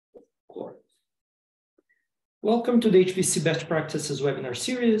Welcome to the HPC Best Practices webinar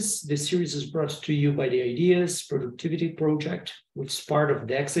series. This series is brought to you by the Ideas Productivity Project, which is part of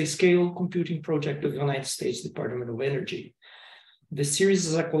the Exascale Computing Project of the United States Department of Energy. This series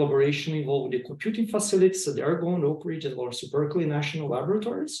is a collaboration involving the computing facilities at the Argonne, Oak Ridge, and Lawrence Berkeley National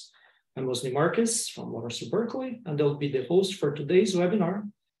Laboratories. I'm Osni Marquez from Lawrence Berkeley, and I'll be the host for today's webinar,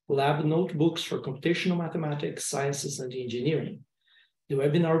 Lab Notebooks for Computational Mathematics, Sciences, and Engineering. The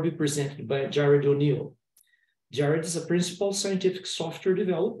webinar will be presented by Jared O'Neill. Jared is a principal scientific software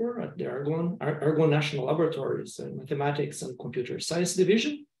developer at the Argonne National Laboratories and Mathematics and Computer Science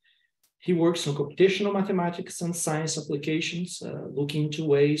Division. He works on computational mathematics and science applications, looking into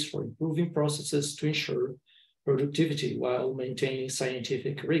ways for improving processes to ensure productivity while maintaining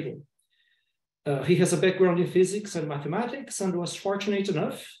scientific rigor. He has a background in physics and mathematics and was fortunate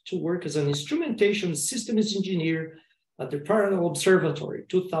enough to work as an instrumentation systems engineer at the Parallel Observatory,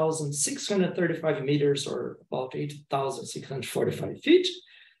 2,635 meters or about 8,645 feet,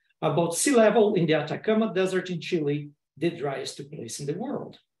 about sea level in the Atacama Desert in Chile, the driest place in the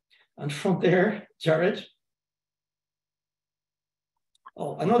world. And from there, Jared.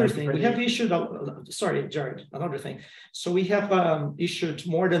 Oh, another thing, we have issued, sorry, Jared, another thing. So we have issued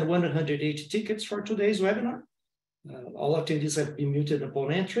more than 180 tickets for today's webinar. All attendees have been muted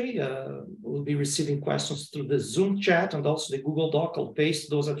upon entry. We'll be receiving questions through the Zoom chat and also the Google Doc. I'll paste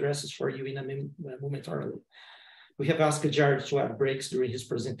those addresses for you in a momentarily. We have asked Jared to have breaks during his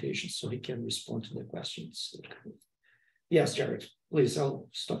presentation so he can respond to the questions. Yes, Jared, please, I'll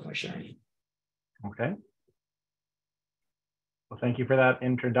stop my sharing. Okay. Well, thank you for that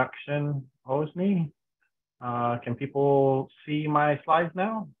introduction, Osni. Can people see my slides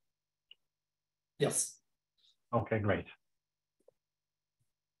now? Yes. Okay, great.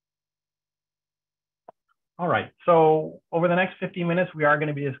 All right, so over the next 50 minutes, we are going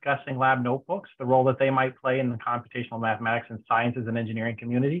to be discussing lab notebooks, the role that they might play in the computational mathematics and sciences and engineering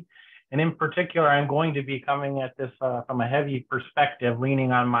community. And in particular, I'm going to be coming at this from a heavy perspective,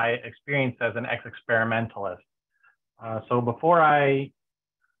 leaning on my experience as an ex-experimentalist. So before let's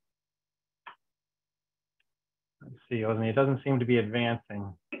see, it doesn't seem to be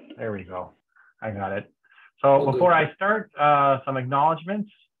advancing. There we go, I got it. So before I start, some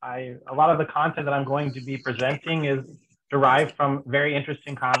acknowledgements. A lot of the content that I'm going to be presenting is derived from very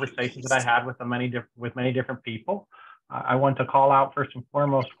interesting conversations that I had with many different people. I want to call out first and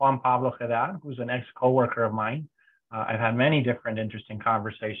foremost Juan Pablo Gerard, who's an ex-coworker of mine. I've had many different interesting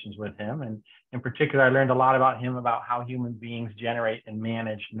conversations with him, and in particular, I learned a lot about him, about how human beings generate and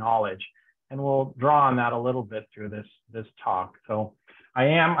manage knowledge. And we'll draw on that a little bit through this talk. So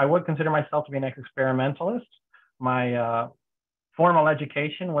I would consider myself to be an ex-experimentalist. My formal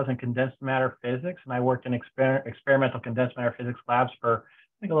education was in condensed matter physics, and I worked in experimental condensed matter physics labs for,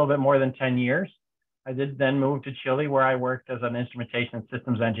 I think, a little bit more than 10 years. I did then move to Chile, where I worked as an instrumentation and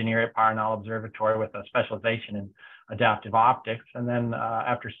systems engineer at Parallel Observatory with a specialization in adaptive optics. And then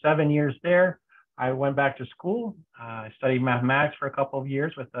after 7 years there, I went back to school. I studied mathematics for a couple of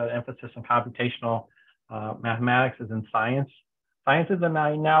years with an emphasis on computational mathematics as in sciences, and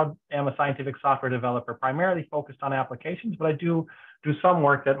I now am a scientific software developer, primarily focused on applications, but I do some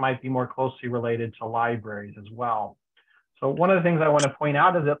work that might be more closely related to libraries as well. So one of the things I want to point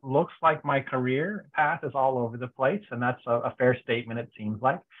out is it looks like my career path is all over the place, and that's a fair statement, it seems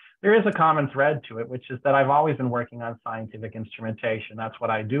like. There is a common thread to it, which is that I've always been working on scientific instrumentation. That's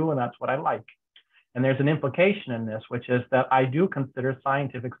what I do, and that's what I like. And there's an implication in this, which is that I do consider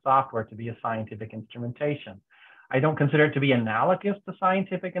scientific software to be a scientific instrumentation. I don't consider it to be analogous to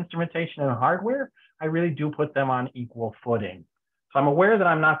scientific instrumentation and hardware. I really do put them on equal footing. So I'm aware that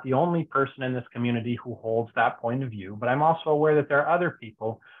I'm not the only person in this community who holds that point of view, but I'm also aware that there are other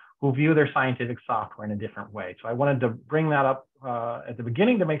people who view their scientific software in a different way. So I wanted to bring that up at the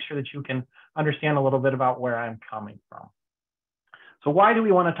beginning to make sure that you can understand a little bit about where I'm coming from. So why do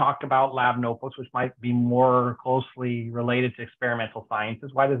we want to talk about lab notebooks, which might be more closely related to experimental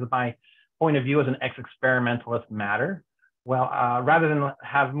sciences? Why does my point of view as an ex-experimentalist matter? Well, rather than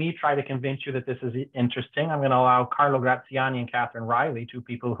have me try to convince you that this is interesting, I'm going to allow Carlo Graziani and Catherine Riley, two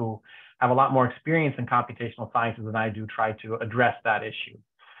people who have a lot more experience in computational sciences than I do, try to address that issue.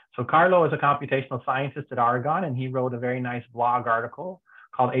 So Carlo is a computational scientist at Argonne, and he wrote a very nice blog article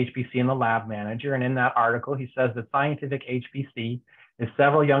called HPC and the Lab Manager. And in that article, he says that scientific HPC is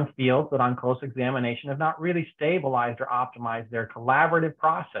several young fields that on close examination have not really stabilized or optimized their collaborative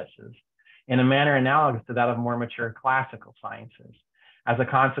processes in a manner analogous to that of more mature classical sciences. As a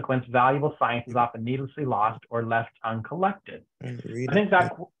consequence, valuable science is often needlessly lost or left uncollected. I think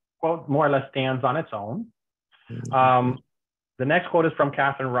that quote more or less stands on its own. The next quote is from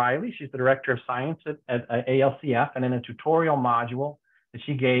Catherine Riley. She's the Director of Science at ALCF, and in a tutorial module that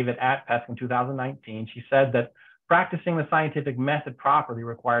she gave at ATPESC in 2019, she said that practicing the scientific method properly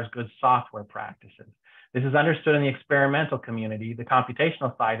requires good software practices. This is understood in the experimental community. The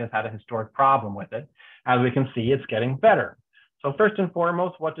computational side has had a historic problem with it. As we can see, it's getting better. So first and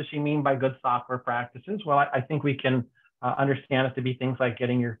foremost, what does she mean by good software practices? Well, I think we can understand it to be things like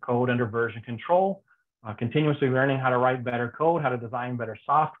getting your code under version control, continuously learning how to write better code, how to design better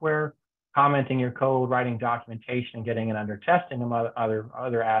software, commenting your code, writing documentation, and getting it under testing, and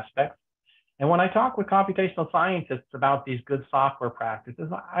other aspects. And when I talk with computational scientists about these good software practices,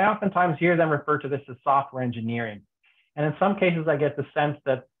 I oftentimes hear them refer to this as software engineering. And in some cases, I get the sense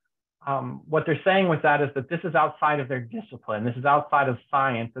that what they're saying with that is that this is outside of their discipline. This is outside of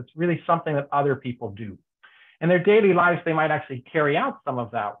science. It's really something that other people do. In their daily lives, they might actually carry out some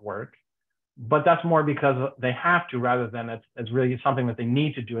of that work, but that's more because they have to rather than it's really something that they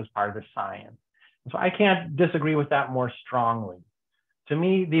need to do as part of their science. And so I can't disagree with that more strongly. To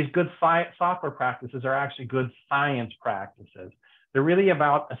me, these good software practices are actually good science practices. They're really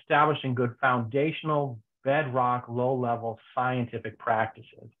about establishing good foundational, bedrock, low-level scientific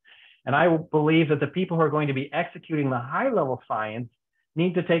practices. And I believe that the people who are going to be executing the high-level science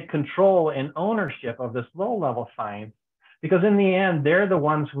need to take control and ownership of this low-level science, because in the end, they're the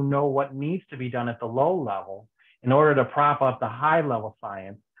ones who know what needs to be done at the low level in order to prop up the high-level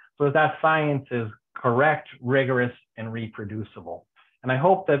science so that science is correct, rigorous, and reproducible. And I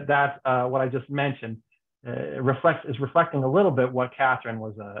hope that what I just mentioned is reflecting a little bit what Catherine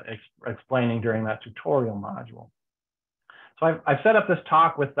was explaining during that tutorial module. So I've set up this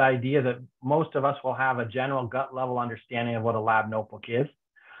talk with the idea that most of us will have a general gut level understanding of what a lab notebook is.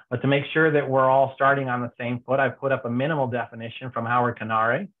 But to make sure that we're all starting on the same foot, I've put up a minimal definition from Howard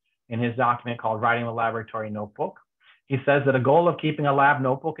Canare in his document called Writing the Laboratory Notebook. He says that a goal of keeping a lab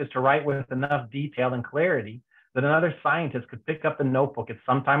notebook is to write with enough detail and clarity that another scientist could pick up the notebook at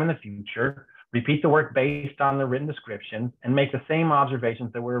some time in the future, repeat the work based on the written descriptions, and make the same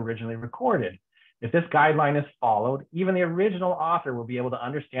observations that were originally recorded. If this guideline is followed, even the original author will be able to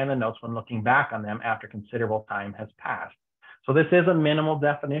understand the notes when looking back on them after considerable time has passed. So this is a minimal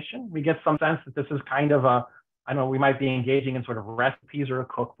definition. We get some sense that this is kind of a, I don't know, we might be engaging in sort of recipes or a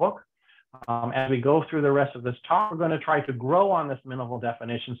cookbook. As we go through the rest of this talk, we're going to try to grow on this minimal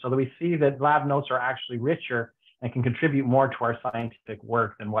definition so that we see that lab notes are actually richer and can contribute more to our scientific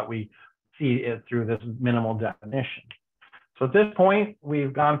work than what we see through this minimal definition. So at this point,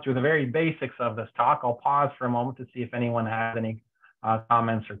 we've gone through the very basics of this talk. I'll pause for a moment to see if anyone has any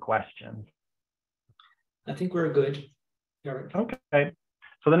comments or questions. I think we're good. Okay.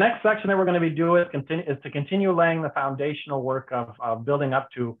 So the next section that we're going to be doing is to continue laying the foundational work of building up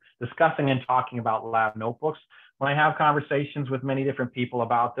to discussing and talking about lab notebooks. When I have conversations with many different people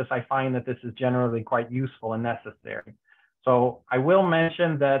about this, I find that this is generally quite useful and necessary. So I will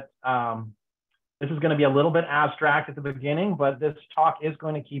mention that this is going to be a little bit abstract at the beginning, but this talk is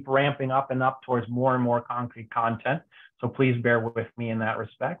going to keep ramping up and up towards more and more concrete content. So please bear with me in that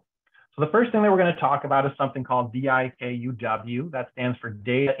respect. So the first thing that we're going to talk about is something called DIKUW. That stands for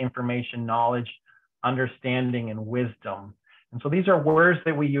Data, Information, Knowledge, Understanding, and Wisdom. And so these are words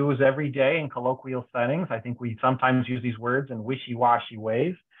that we use every day in colloquial settings. I think we sometimes use these words in wishy-washy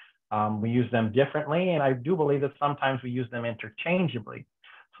ways. We use them differently, and I do believe that sometimes we use them interchangeably.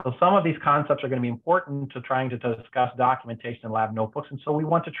 So some of these concepts are going to be important to trying to discuss documentation in lab notebooks. And so we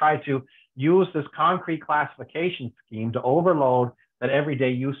want to try to use this concrete classification scheme to overload that everyday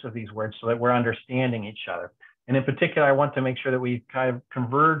use of these words so that we're understanding each other. And in particular, I want to make sure that we kind of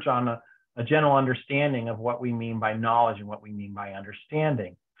converge on a general understanding of what we mean by knowledge and what we mean by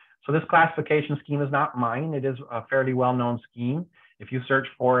understanding. So this classification scheme is not mine. It is a fairly well-known scheme. If you search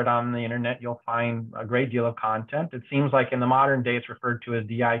for it on the internet, you'll find a great deal of content. It seems like in the modern day, it's referred to as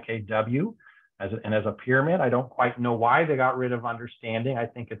DIKW and as a pyramid. I don't quite know why they got rid of understanding. I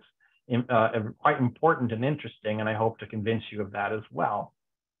think it's quite important and interesting, and I hope to convince you of that as well.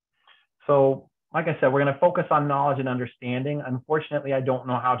 So, like I said, we're going to focus on knowledge and understanding. Unfortunately, I don't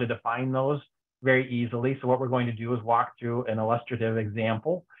know how to define those very easily. So what we're going to do is walk through an illustrative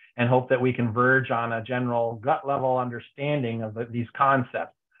example and hope that we converge on a general gut level understanding of these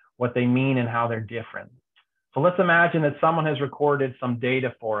concepts, what they mean and how they're different. So let's imagine that someone has recorded some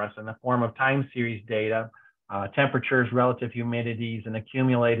data for us in the form of time series data, temperatures, relative humidities, and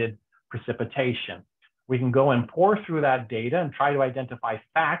accumulated precipitation. We can go and pour through that data and try to identify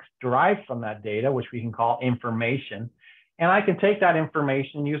facts derived from that data, which we can call information. And I can take that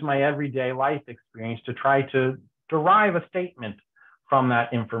information and use my everyday life experience to try to derive a statement from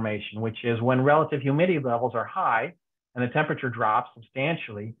that information, which is when relative humidity levels are high, and the temperature drops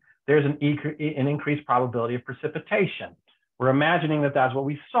substantially, there's an increased probability of precipitation. We're imagining that that's what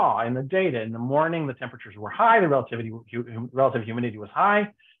we saw in the data. In the morning, the temperatures were high, the relative humidity was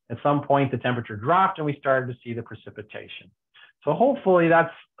high. At some point, the temperature dropped and we started to see the precipitation. So hopefully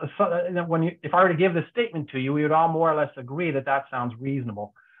that's, if I were to give this statement to you, we would all more or less agree that that sounds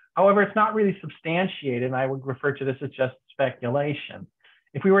reasonable. However, it's not really substantiated, and I would refer to this as just speculation.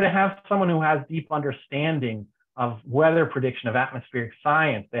 If we were to have someone who has deep understanding of weather prediction, of atmospheric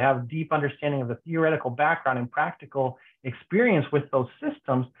science, they have deep understanding of the theoretical background and practical experience with those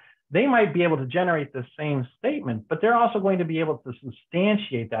systems, they might be able to generate the same statement, but they're also going to be able to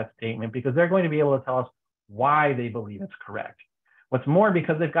substantiate that statement because they're going to be able to tell us why they believe it's correct. What's more,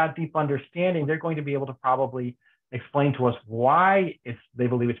 because they've got deep understanding, they're going to be able to probably explain to us why they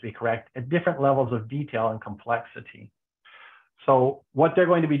believe it to be correct at different levels of detail and complexity. So what they're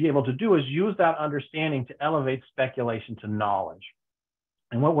going to be able to do is use that understanding to elevate speculation to knowledge.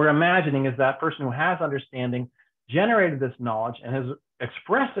 And what we're imagining is that person who has understanding generated this knowledge and has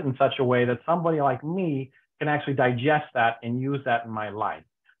expressed it in such a way that somebody like me can actually digest that and use that in my life.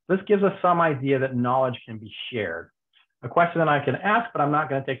 This gives us some idea that knowledge can be shared. A question that I can ask, but I'm not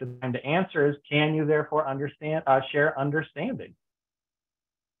going to take the time to answer, is can you therefore share understanding?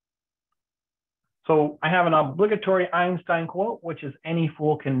 So I have an obligatory Einstein quote, which is, "Any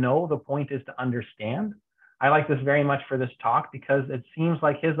fool can know, the point is to understand." I like this very much for this talk because it seems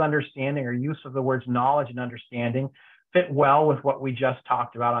like his understanding or use of the words knowledge and understanding fit well with what we just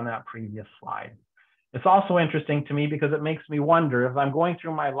talked about on that previous slide. It's also interesting to me because it makes me wonder, if I'm going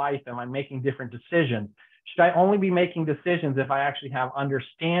through my life and I'm making different decisions, should I only be making decisions if I actually have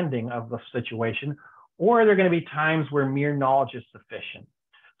understanding of the situation, or are there going to be times where mere knowledge is sufficient?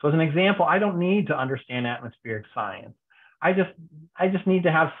 So as an example, I don't need to understand atmospheric science. I just need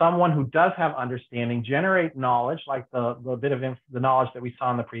to have someone who does have understanding generate knowledge, like the bit of the knowledge that we saw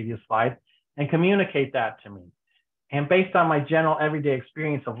in the previous slide, and communicate that to me. And based on my general everyday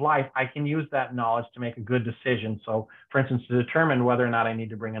experience of life, I can use that knowledge to make a good decision. So for instance, to determine whether or not I need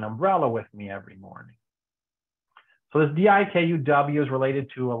to bring an umbrella with me every morning. So this DIKUW is related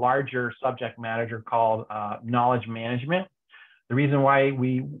to a larger subject matter called knowledge management. The reason why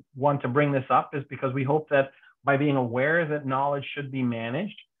we want to bring this up is because we hope that by being aware that knowledge should be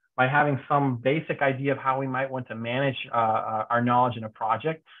managed, by having some basic idea of how we might want to manage our knowledge in a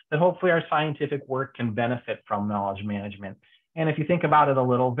project, that hopefully our scientific work can benefit from knowledge management. And if you think about it a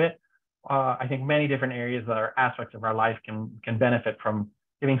little bit, I think many different areas or aspects of our life can benefit from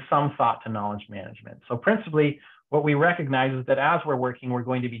giving some thought to knowledge management. So principally, what we recognize is that as we're working, we're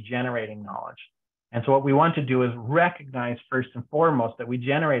going to be generating knowledge. And so what we want to do is recognize first and foremost that we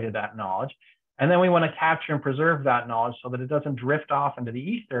generated that knowledge. And then we want to capture and preserve that knowledge so that it doesn't drift off into the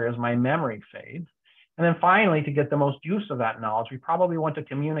ether as my memory fades. And then finally, to get the most use of that knowledge, we probably want to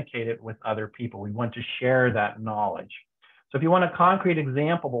communicate it with other people. We want to share that knowledge. So if you want a concrete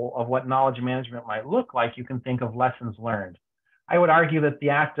example of what knowledge management might look like, you can think of lessons learned. I would argue that the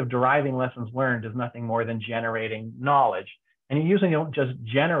act of deriving lessons learned is nothing more than generating knowledge. And you usually don't just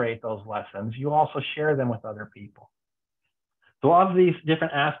generate those lessons, you also share them with other people. So of these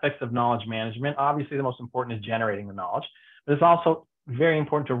different aspects of knowledge management, obviously the most important is generating the knowledge, but it's also very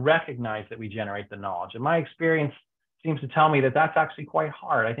important to recognize that we generate the knowledge. And my experience seems to tell me that that's actually quite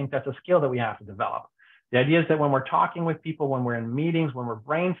hard. I think that's a skill that we have to develop. The idea is that when we're talking with people, when we're in meetings, when we're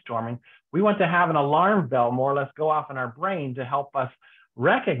brainstorming, we want to have an alarm bell more or less go off in our brain to help us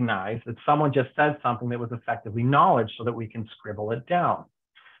recognize that someone just said something that was effectively knowledge so that we can scribble it down.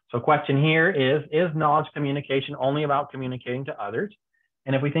 So question here is knowledge communication only about communicating to others?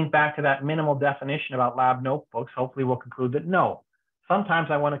 And if we think back to that minimal definition about lab notebooks, hopefully we'll conclude that no. Sometimes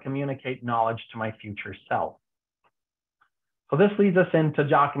I want to communicate knowledge to my future self. So this leads us into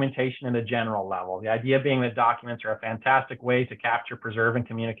documentation at a general level. The idea being that documents are a fantastic way to capture, preserve, and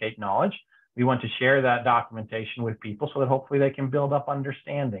communicate knowledge. We want to share that documentation with people so that hopefully they can build up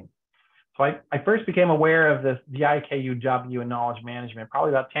understanding. So I first became aware of this DIKUW and knowledge management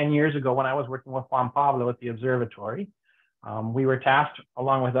probably about 10 years ago when I was working with Juan Pablo at the observatory. We were tasked,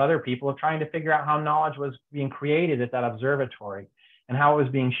 along with other people, of trying to figure out how knowledge was being created at that observatory and how it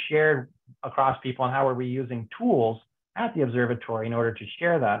was being shared across people and how were we using tools at the observatory in order to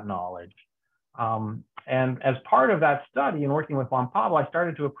share that knowledge. And as part of that study and working with Juan Pablo, I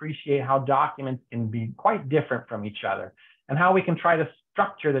started to appreciate how documents can be quite different from each other and how we can try to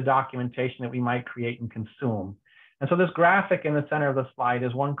structure the documentation that we might create and consume. And so this graphic in the center of the slide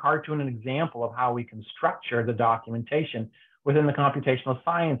is one cartoon, an example of how we can structure the documentation within the computational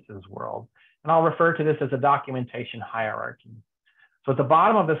sciences world. And I'll refer to this as a documentation hierarchy. So at the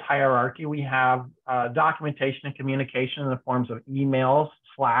bottom of this hierarchy, we have documentation and communication in the forms of emails,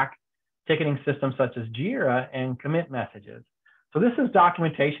 Slack, ticketing systems such as Jira, and commit messages. So this is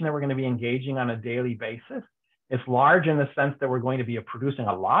documentation that we're going to be engaging on a daily basis. It's large in the sense that we're going to be producing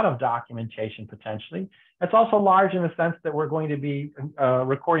a lot of documentation potentially. It's also large in the sense that we're going to be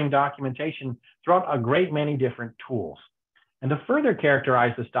recording documentation throughout a great many different tools. And to further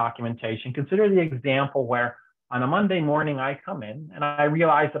characterize this documentation, consider the example where on a Monday morning I come in and I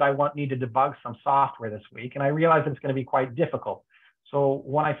realize that I need to debug some software this week, and I realize it's going to be quite difficult. So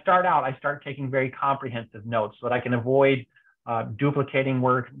when I start out, I start taking very comprehensive notes so that I can avoid duplicating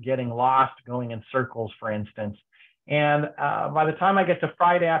work, getting lost, going in circles, for instance. And by the time I get to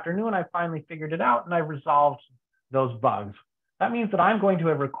Friday afternoon, I finally figured it out and I've resolved those bugs. That means that I'm going to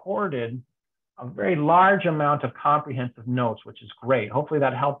have recorded a very large amount of comprehensive notes, which is great. Hopefully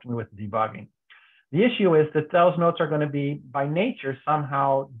that helped me with debugging. The issue is that those notes are going to be, by nature,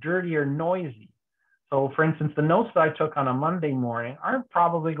 somehow dirty or noisy. So for instance, the notes that I took on a Monday morning aren't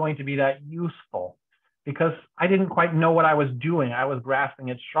probably going to be that useful because I didn't quite know what I was doing. I was grasping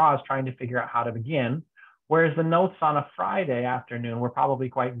at straws trying to figure out how to begin. Whereas the notes on a Friday afternoon were probably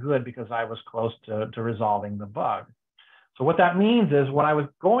quite good because I was close to resolving the bug. So what that means is when I was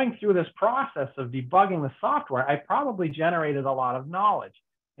going through this process of debugging the software, I probably generated a lot of knowledge.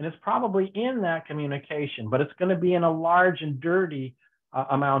 And it's probably in that communication, but it's going to be in a large and dirty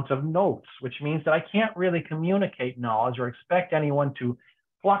amount of notes, which means that I can't really communicate knowledge or expect anyone to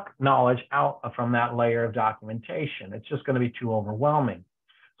pluck knowledge out from that layer of documentation. It's just going to be too overwhelming.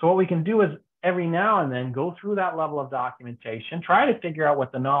 So what we can do is every now and then go through that level of documentation, try to figure out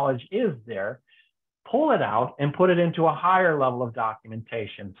what the knowledge is there, pull it out and put it into a higher level of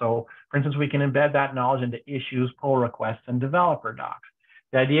documentation. So for instance, we can embed that knowledge into issues, pull requests, and developer docs.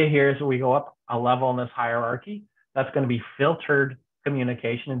 The idea here is that we go up a level in this hierarchy. That's going to be filtered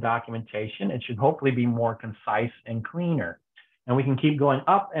communication and documentation. It should hopefully be more concise and cleaner. And we can keep going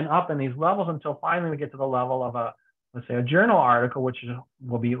up and up in these levels until finally we get to the level of let's say a journal article, which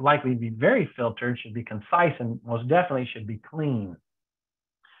will be likely be very filtered, should be concise, and most definitely should be clean.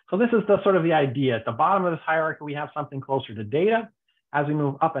 So this is the sort of the idea. At the bottom of this hierarchy, we have something closer to data. As we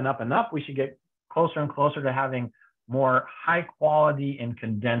move up and up and up, we should get closer and closer to having more high quality and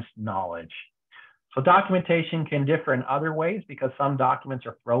condensed knowledge. So documentation can differ in other ways because some documents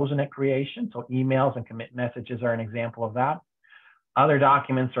are frozen at creation. So emails and commit messages are an example of that. Other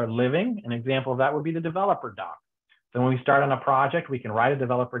documents are living. An example of that would be the developer doc. So when we start on a project, we can write a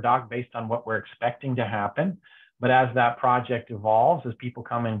developer doc based on what we're expecting to happen. But as that project evolves, as people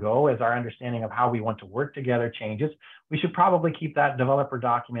come and go, as our understanding of how we want to work together changes, we should probably keep that developer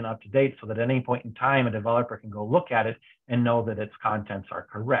document up to date so that at any point in time, a developer can go look at it and know that its contents are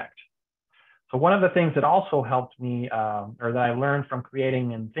correct. So one of the things that also helped me, or that I learned from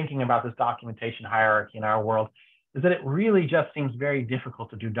creating and thinking about this documentation hierarchy in our world, is that it really just seems very difficult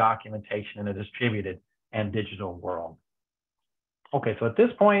to do documentation in a distributed and digital world. Okay, so at this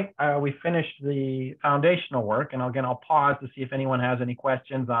point, we finished the foundational work, and again, I'll pause to see if anyone has any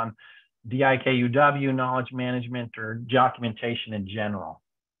questions on DIKUW, knowledge management, or documentation in general.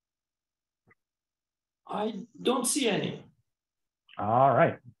 I don't see any. All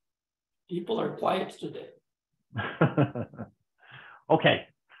right. People are quiet today. Okay,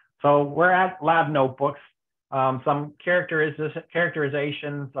 so we're at lab notebooks. Some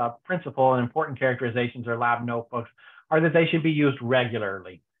characterizations, principal and important characterizations of lab notebooks are that they should be used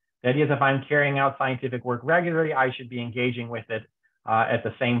regularly. The idea is if I'm carrying out scientific work regularly, I should be engaging with it at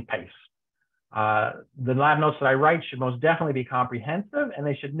the same pace. The lab notes that I write should most definitely be comprehensive, and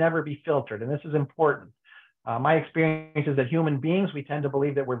they should never be filtered. And this is important. My experience is that human beings, we tend to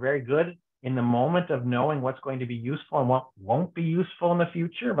believe that we're very good in the moment of knowing what's going to be useful and what won't be useful in the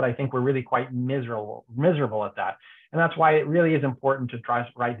future, but I think we're really quite miserable at that. And that's why it really is important to try to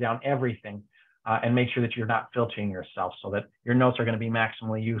write down everything and make sure that you're not filtering yourself so that your notes are going to be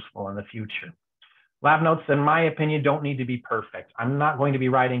maximally useful in the future. Lab notes, in my opinion, don't need to be perfect. I'm not going to be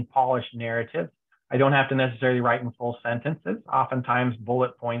writing polished narratives. I don't have to necessarily write in full sentences. Oftentimes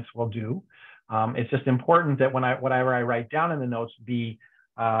bullet points will do. It's just important that whatever I write down in the notes be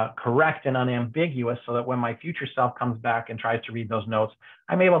correct and unambiguous so that when my future self comes back and tries to read those notes,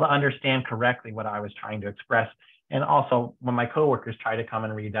 I'm able to understand correctly what I was trying to express. And also when my coworkers try to come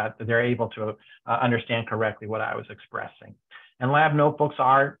and read that, they're able to understand correctly what I was expressing. And lab notebooks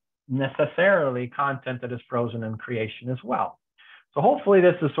are necessarily content that is frozen in creation as well. So hopefully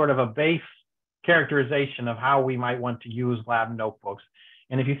this is sort of a base characterization of how we might want to use lab notebooks.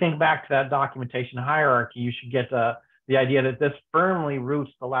 And if you think back to that documentation hierarchy, you should get the idea that this firmly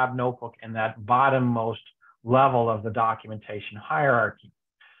roots the lab notebook in that bottommost level of the documentation hierarchy.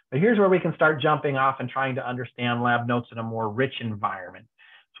 But here's where we can start jumping off and trying to understand lab notes in a more rich environment.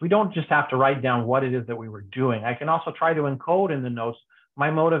 So we don't just have to write down what it is that we were doing. I can also try to encode in the notes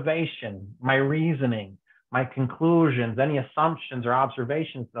my motivation, my reasoning, my conclusions, any assumptions or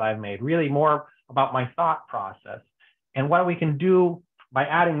observations that I've made, really more about my thought process. And what we can do by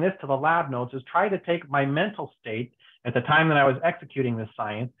adding this to the lab notes is try to take my mental state at the time that I was executing this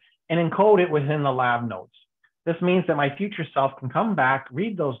science and encode it within the lab notes. This means that my future self can come back,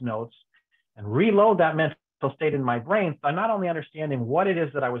 read those notes, and reload that mental state in my brain. So I'm not only understanding what it is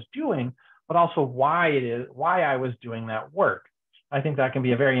that I was doing, but also why I was doing that work. I think that can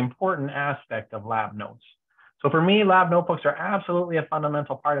be a very important aspect of lab notes. So for me, lab notebooks are absolutely a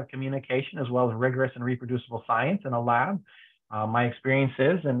fundamental part of communication, as well as rigorous and reproducible science in a lab. My experience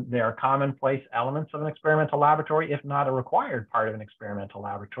is, and they are commonplace elements of an experimental laboratory, if not a required part of an experimental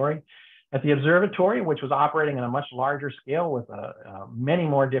laboratory. At the observatory, which was operating on a much larger scale with many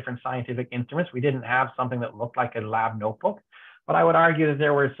more different scientific instruments, we didn't have something that looked like a lab notebook. But I would argue that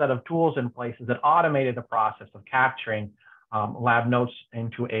there were a set of tools in places that automated the process of capturing lab notes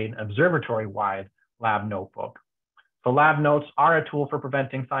into an observatory-wide lab notebook. So lab notes are a tool for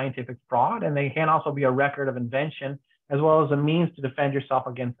preventing scientific fraud, and they can also be a record of invention, as well as a means to defend yourself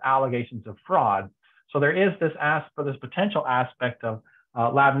against allegations of fraud. So there is this potential aspect of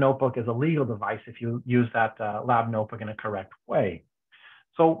lab notebook as a legal device if you use that lab notebook in a correct way.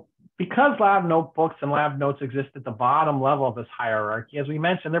 So because lab notebooks and lab notes exist at the bottom level of this hierarchy, as we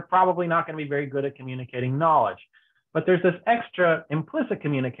mentioned, they're probably not going to be very good at communicating knowledge. But there's this extra implicit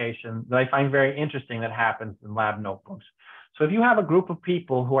communication that I find very interesting that happens in lab notebooks. So if you have a group of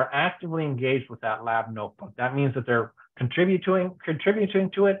people who are actively engaged with that lab notebook, that means that they're contributing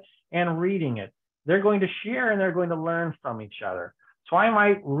to it and reading it. They're going to share and they're going to learn from each other. So I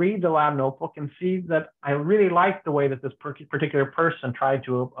might read the lab notebook and see that I really like the way that this particular person tried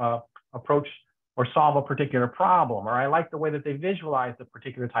to approach or solve a particular problem, or I like the way that they visualize a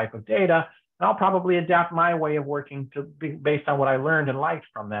particular type of data, and I'll probably adapt my way of working to be based on what I learned and liked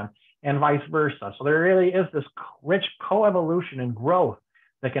from them, and vice versa. So there really is this rich coevolution and growth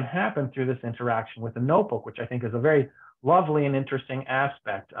that can happen through this interaction with the notebook, which I think is a very lovely and interesting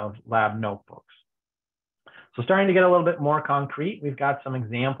aspect of lab notebooks. So starting to get a little bit more concrete, we've got some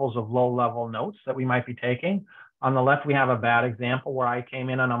examples of low-level notes that we might be taking. On the left, we have a bad example where I came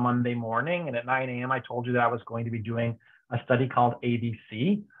in on a Monday morning, and at 9 a.m. I told you that I was going to be doing a study called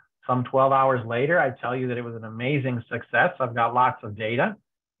ABC. Some 12 hours later, I tell you that it was an amazing success. I've got lots of data,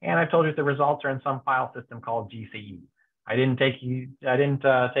 and I told you that the results are in some file system called GCE. I didn't take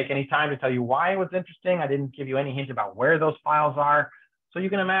any time to tell you why it was interesting. I didn't give you any hint about where those files are. So you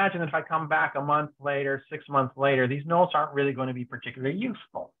can imagine if I come back a month later, 6 months later, these notes aren't really going to be particularly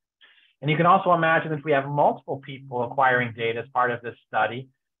useful. And you can also imagine if we have multiple people acquiring data as part of this study,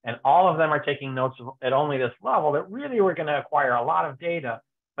 and all of them are taking notes at only this level, that really we're going to acquire a lot of data,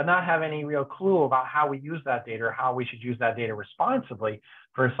 but not have any real clue about how we use that data or how we should use that data responsibly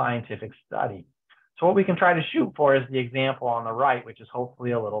for a scientific study. So what we can try to shoot for is the example on the right, which is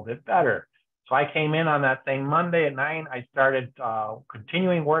hopefully a little bit better. So I came in on that same Monday at 9. I started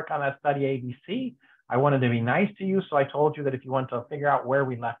continuing work on that study ABC. I wanted to be nice to you, so I told you that if you want to figure out where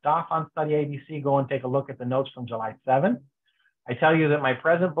we left off on study ABC, go and take a look at the notes from July 7th. I tell you that my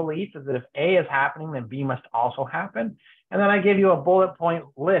present belief is that if A is happening, then B must also happen. And then I give you a bullet point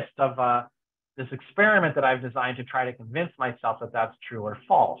list of this experiment that I've designed to try to convince myself that that's true or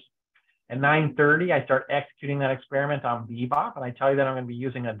false. At 9:30, I start executing that experiment on Bebop, and I tell you that I'm going to be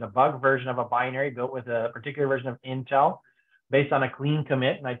using a debug version of a binary built with a particular version of Intel based on a clean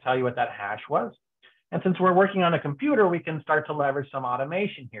commit, and I tell you what that hash was. And since we're working on a computer, we can start to leverage some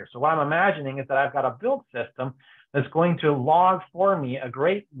automation here. So what I'm imagining is that I've got a build system that's going to log for me a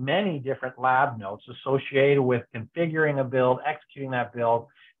great many different lab notes associated with configuring a build, executing that build,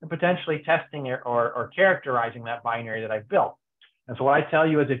 and potentially testing it or characterizing that binary that I've built. And so what I tell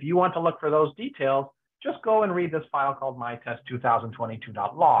you is if you want to look for those details, just go and read this file called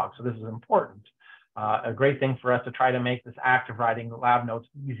mytest2022.log. So this is important. A great thing for us to try to make this active writing lab notes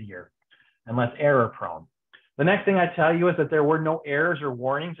easier and less error prone. The next thing I tell you is that there were no errors or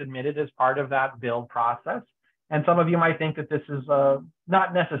warnings admitted as part of that build process. And some of you might think that this is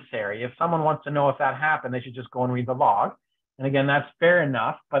not necessary. If someone wants to know if that happened, they should just go and read the log. And again, that's fair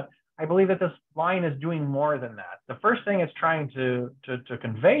enough, but I believe that this line is doing more than that. The first thing it's trying to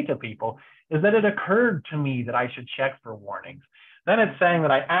convey to people is that it occurred to me that I should check for warnings. Then it's saying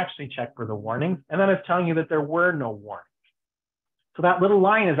that I actually checked for the warnings, and then it's telling you that there were no warnings. So that little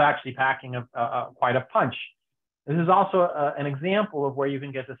line is actually packing quite a punch. This is also an example of where you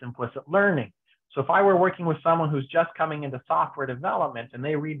can get this implicit learning. So if I were working with someone who's just coming into software development and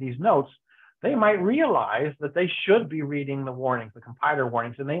they read these notes, they might realize that they should be reading the warnings, the compiler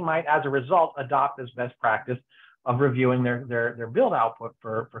warnings, and they might, as a result, adopt this best practice of reviewing their build output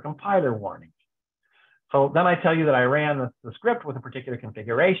for compiler warnings. So then I tell you that I ran the script with a particular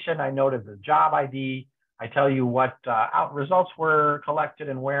configuration. I noted the job ID. I tell you what results were collected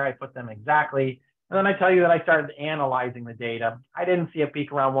and where I put them exactly. And then I tell you that I started analyzing the data. I didn't see a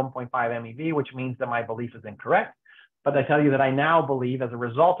peak around 1.5 MeV, which means that my belief is incorrect. But I tell you that I now believe, as a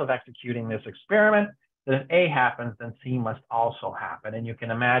result of executing this experiment, that if A happens, then C must also happen. And you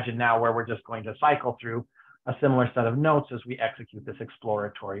can imagine now where we're just going to cycle through a similar set of notes as we execute this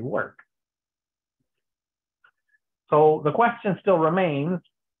exploratory work. So the question still remains,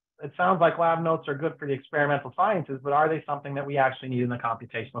 it sounds like lab notes are good for the experimental sciences, but are they something that we actually need in the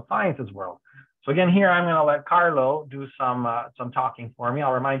computational sciences world? So again, here I'm going to let Carlo do some talking for me.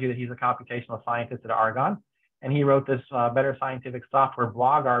 I'll remind you that he's a computational scientist at Argonne, and he wrote this Better Scientific Software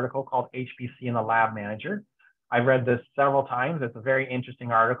blog article called HPC and the Lab Manager. I've read this several times. It's a very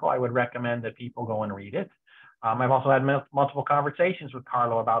interesting article. I would recommend that people go and read it. I've also had multiple conversations with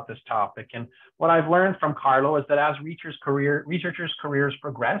Carlo about this topic. And what I've learned from Carlo is that as researchers' careers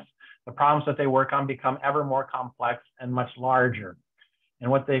progress, the problems that they work on become ever more complex and much larger.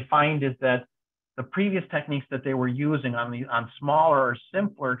 And what they find is that the previous techniques that they were using on smaller or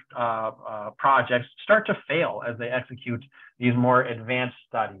simpler projects start to fail as they execute these more advanced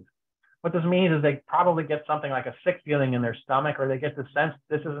studies. What this means is they probably get something like a sick feeling in their stomach, or they get the sense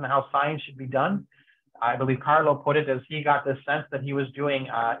this isn't how science should be done. I believe Carlo put it as he got this sense that he was doing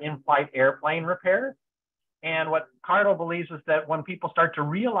in-flight airplane repair. And what Carlo believes is that when people start to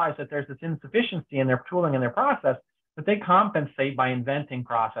realize that there's this insufficiency in their tooling and their process, that they compensate by inventing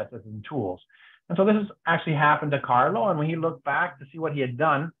processes and tools. And so this has actually happened to Carlo. And when he looked back to see what he had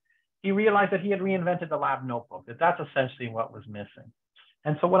done, he realized that he had reinvented the lab notebook, that's essentially what was missing.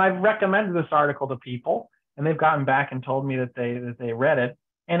 And so when I've recommended this article to people, and they've gotten back and told me that they read it,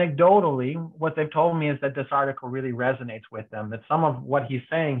 anecdotally, what they've told me is that this article really resonates with them, that some of what he's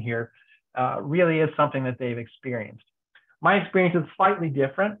saying here really is something that they've experienced. My experience is slightly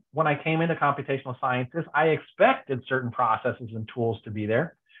different. When I came into computational sciences, I expected certain processes and tools to be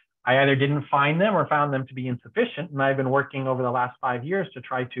there. I either didn't find them or found them to be insufficient, and I've been working over the last 5 years to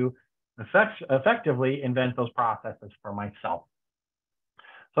try to effectively invent those processes for myself.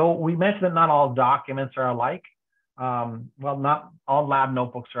 So we mentioned that not all documents are alike. Well, not all lab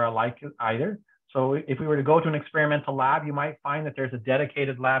notebooks are alike either. So if we were to go to an experimental lab, you might find that there's a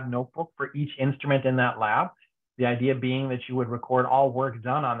dedicated lab notebook for each instrument in that lab. The idea being that you would record all work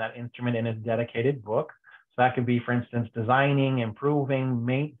done on that instrument in a dedicated book. So that could be, for instance, designing, improving,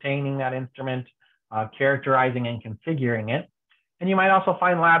 maintaining that instrument, characterizing and configuring it. And you might also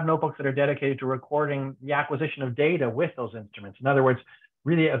find lab notebooks that are dedicated to recording the acquisition of data with those instruments. In other words,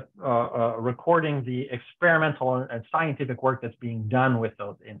 really recording the experimental and scientific work that's being done with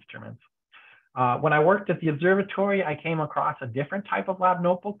those instruments. When I worked at the observatory, I came across a different type of lab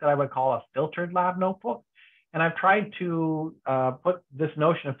notebook that I would call a filtered lab notebook. And I've tried to put this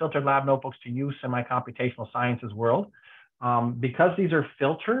notion of filtered lab notebooks to use in my computational sciences world. Because these are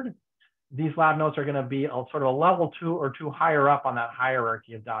filtered, these lab notes are going to be sort of a level 2 or 2 higher up on that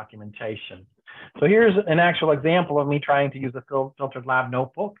hierarchy of documentation. So here's an actual example of me trying to use a filtered lab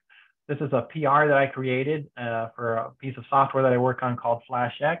notebook. This is a PR that I created for a piece of software that I work on called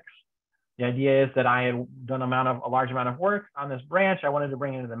FlashX. The idea is that I had done a large amount of work on this branch. I wanted to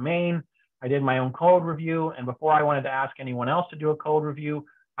bring it into the main. I did my own code review. And before I wanted to ask anyone else to do a code review,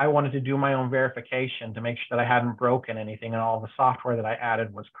 I wanted to do my own verification to make sure that I hadn't broken anything and all the software that I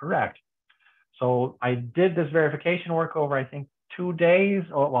added was correct. So I did this verification work over, I think, 2 days,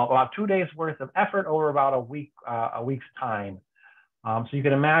 or well, about 2 days worth of effort over about a week's time. So you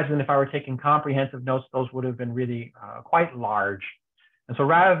can imagine if I were taking comprehensive notes, those would have been really quite large. And so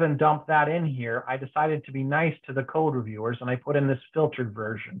rather than dump that in here, I decided to be nice to the code reviewers, and I put in this filtered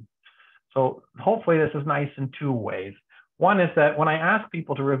version. So hopefully this is nice in 2 ways. One is that when I ask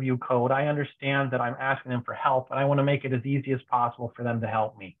people to review code, I understand that I'm asking them for help, and I want to make it as easy as possible for them to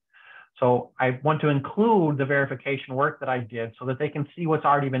help me. So I want to include the verification work that I did so that they can see what's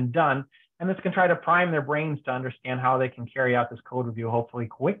already been done, and this can try to prime their brains to understand how they can carry out this code review, hopefully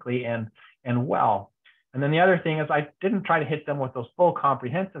quickly and well. And then the other thing is I didn't try to hit them with those full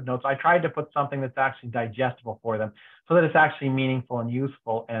comprehensive notes. I tried to put something that's actually digestible for them so that it's actually meaningful and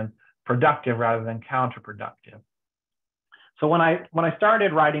useful and productive rather than counterproductive. So when I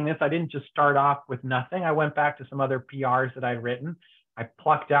started writing this, I didn't just start off with nothing. I went back to some other PRs that I'd written. I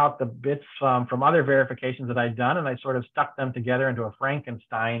plucked out the bits from other verifications that I'd done, and I sort of stuck them together into a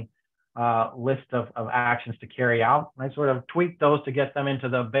Frankenstein list of actions to carry out. And I sort of tweaked those to get them into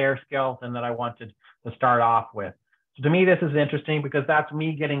the bare skeleton that I wanted to start off with. So to me, this is interesting because that's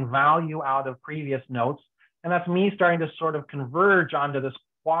me getting value out of previous notes. And that's me starting to sort of converge onto this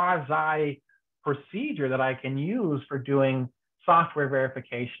quasi procedure that I can use for doing software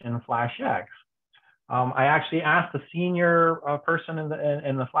verification in FlashX. I actually asked a senior person in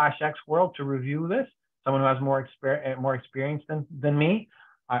the FlashX world to review this, someone who has more experience than me.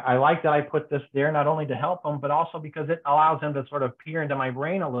 I like that I put this there, not only to help him, but also because it allows him to sort of peer into my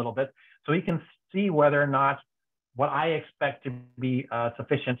brain a little bit so he can see whether or not what I expect to be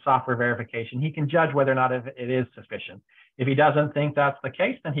sufficient software verification, he can judge whether or not it is sufficient. If he doesn't think that's the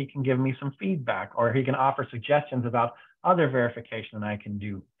case, then he can give me some feedback, or he can offer suggestions about other verification that I can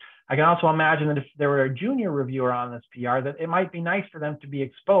do. I can also imagine that if there were a junior reviewer on this PR, that it might be nice for them to be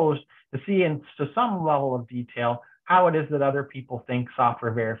exposed to see to some level of detail how it is that other people think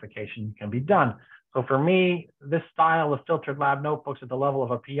software verification can be done. So for me, this style of filtered lab notebooks at the level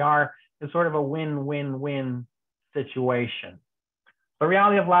of a PR is sort of a win-win-win situation. The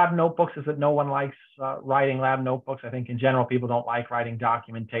reality of lab notebooks is that no one likes writing lab notebooks. I think in general, people don't like writing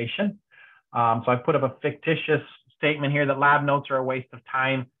documentation. So I put up a fictitious statement here that lab notes are a waste of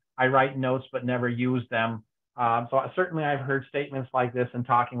time. I write notes but never use them. So certainly I've heard statements like this in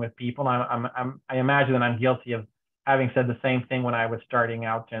talking with people. I imagine that I'm guilty of having said the same thing when I was starting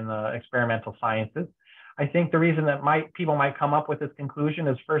out in the experimental sciences. I think the reason that people might come up with this conclusion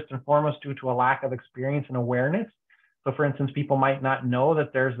is first and foremost due to a lack of experience and awareness. So for instance, people might not know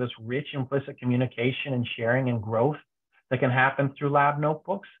that there's this rich implicit communication and sharing and growth that can happen through lab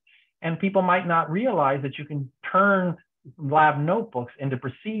notebooks. And people might not realize that you can turn lab notebooks into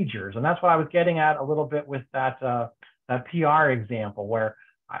procedures. And that's what I was getting at a little bit with that PR example, where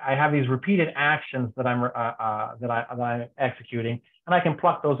I have these repeated actions that I'm executing, and I can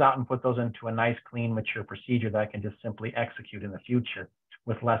pluck those out and put those into a nice, clean, mature procedure that I can just simply execute in the future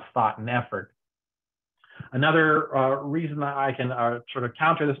with less thought and effort. Another reason that I can sort of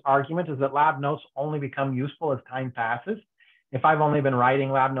counter this argument is that lab notes only become useful as time passes. If I've only been writing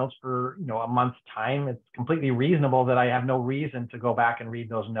lab notes for a month's time, it's completely reasonable that I have no reason to go back and read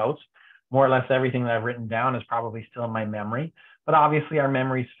those notes. More or less everything that I've written down is probably still in my memory. But obviously our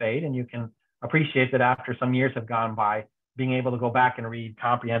memories fade, and you can appreciate that after some years have gone by, being able to go back and read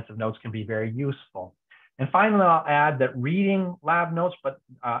comprehensive notes can be very useful. And finally, I'll add that writing lab notes, but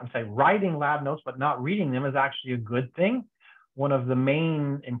not reading them is actually a good thing. One of the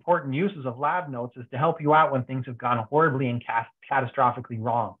main important uses of lab notes is to help you out when things have gone horribly and catastrophically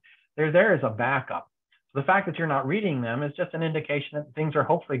wrong. They're there as a backup. So the fact that you're not reading them is just an indication that things are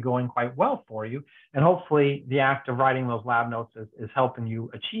hopefully going quite well for you. And hopefully the act of writing those lab notes is helping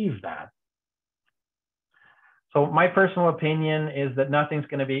you achieve that. So my personal opinion is that nothing's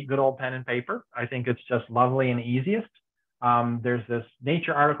going to beat good old pen and paper. I think it's just lovely and easiest. There's this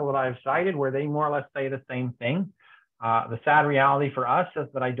Nature article that I've cited where they more or less say the same thing. The sad reality for us is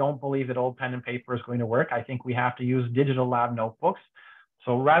that I don't believe that old pen and paper is going to work. I think we have to use digital lab notebooks.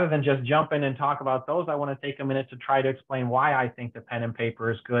 So rather than just jump in and talk about those, I want to take a minute to try to explain why I think that pen and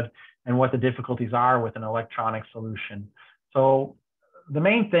paper is good and what the difficulties are with an electronic solution. So the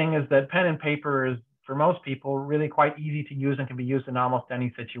main thing is that pen and paper is, for most people, really quite easy to use and can be used in almost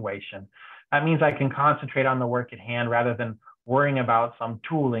any situation. That means I can concentrate on the work at hand rather than worrying about some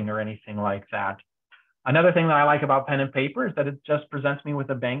tooling or anything like that. Another thing that I like about pen and paper is that it just presents me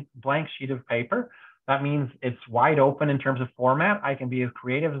with a blank sheet of paper. That means it's wide open in terms of format. I can be as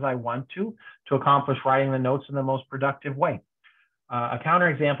creative as I want to accomplish writing the notes in the most productive way. A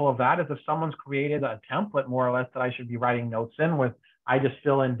counterexample of that is if someone's created a template, more or less, that I should be writing notes in with, I just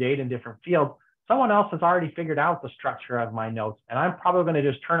fill in date in different fields. Someone else has already figured out the structure of my notes, and I'm probably going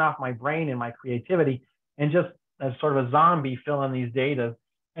to just turn off my brain and my creativity and just as sort of a zombie fill in these data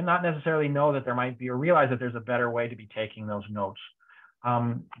and not necessarily know that there might be or realize that there's a better way to be taking those notes.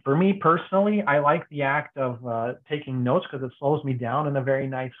 For me personally, I like the act of taking notes because it slows me down in a very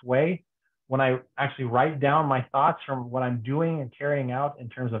nice way. When I actually write down my thoughts from what I'm doing and carrying out in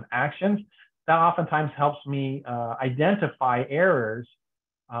terms of actions, that oftentimes helps me identify errors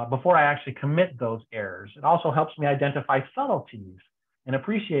before I actually commit those errors. It also helps me identify subtleties and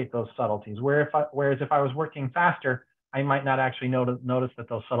appreciate those subtleties, whereas if I was working faster, I might not actually notice that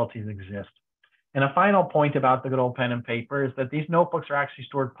those subtleties exist. And a final point about the good old pen and paper is that these notebooks are actually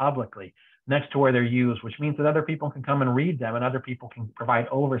stored publicly next to where they're used, which means that other people can come and read them and other people can provide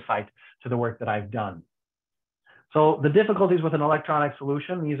oversight to the work that I've done. So the difficulties with an electronic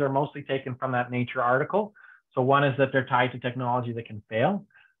solution, these are mostly taken from that Nature article. So one is that they're tied to technology that can fail.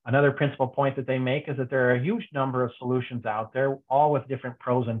 Another principal point that they make is that there are a huge number of solutions out there, all with different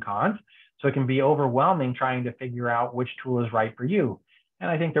pros and cons. So it can be overwhelming trying to figure out which tool is right for you. And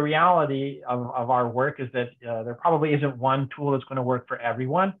I think the reality of our work is that there probably isn't one tool that's going to work for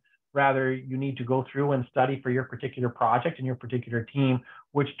everyone. Rather, you need to go through and study for your particular project and your particular team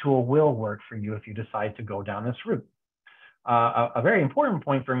which tool will work for you if you decide to go down this route. A very important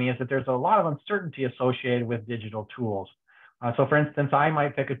point for me is that there's a lot of uncertainty associated with digital tools. So for instance, I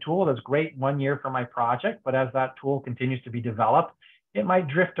might pick a tool that's great 1 year for my project, but as that tool continues to be developed, it might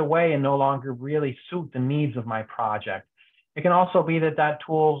drift away and no longer really suit the needs of my project. It can also be that that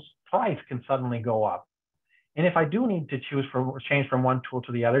tool's price can suddenly go up. And if I do need to change from one tool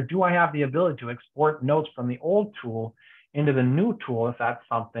to the other, do I have the ability to export notes from the old tool into the new tool if that's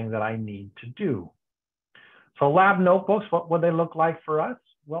something that I need to do? So lab notebooks, what would they look like for us?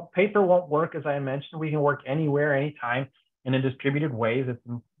 Well, paper won't work, as I mentioned. We can work anywhere, anytime in a distributed ways. It's,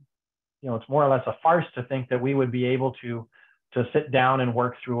 it's more or less a farce to think that we would be able to sit down and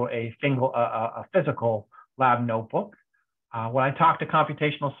work through a physical lab notebook. When I talk to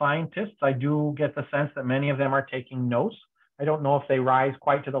computational scientists, I do get the sense that many of them are taking notes. I don't know if they rise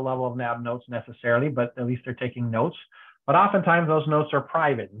quite to the level of lab notes necessarily, but at least they're taking notes. But oftentimes those notes are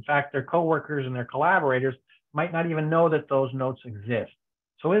private. In fact, their coworkers and their collaborators might not even know that those notes exist.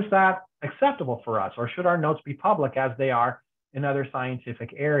 So is that acceptable for us, or should our notes be public as they are in other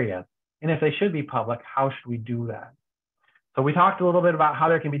scientific areas? And if they should be public, how should we do that? So we talked a little bit about how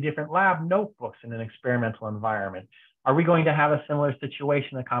there can be different lab notebooks in an experimental environment. Are we going to have a similar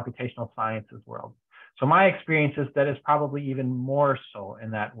situation in the computational sciences world? So my experience is that it's probably even more so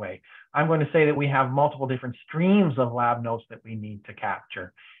in that way. I'm going to say that we have multiple different streams of lab notes that we need to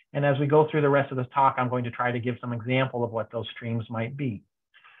capture. And as we go through the rest of this talk, I'm going to try to give some example of what those streams might be.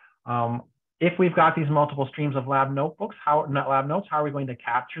 If we've got these multiple streams of lab notes, how are we going to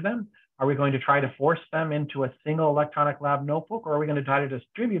capture them? Are we going to try to force them into a single electronic lab notebook, or are we going to try to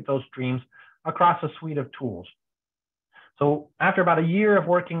distribute those streams across a suite of tools? So after about a year of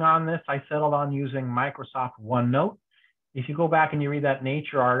working on this, I settled on using Microsoft OneNote. If you go back and you read that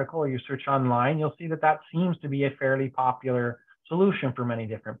Nature article or you search online, you'll see that that seems to be a fairly popular solution for many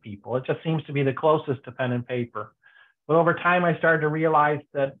different people. It just seems to be the closest to pen and paper. But over time, I started to realize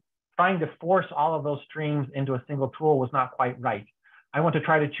that trying to force all of those streams into a single tool was not quite right. I want to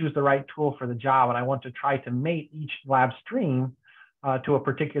try to choose the right tool for the job, and I want to try to mate each lab stream to a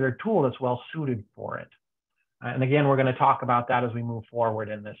particular tool that's well suited for it. And again, we're going to talk about that as we move forward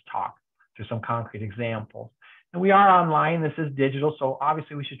in this talk through some concrete examples. And we are online. This is digital, so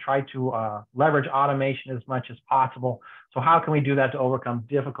obviously we should try to leverage automation as much as possible. So how can we do that to overcome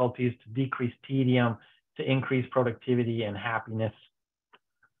difficulties, to decrease tedium, to increase productivity and happiness?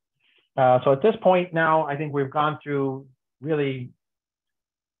 So at this point now, I think we've gone through really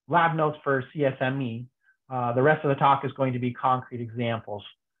lab notes for CSME. The rest of the talk is going to be concrete examples.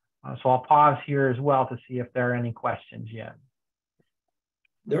 So I'll pause here as well to see if there are any questions yet.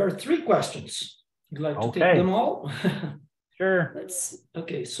 There are 3 questions. You'd like to take them all? Sure.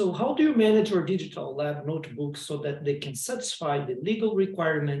 Okay, so how do you manage your digital lab notebooks so that they can satisfy the legal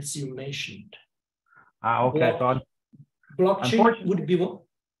requirements you mentioned? Okay, blockchain would be one.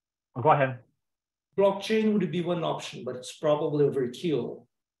 Oh, go ahead. Blockchain would be one option, but it's probably overkill.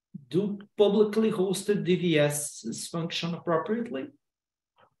 Do publicly hosted DVSs function appropriately?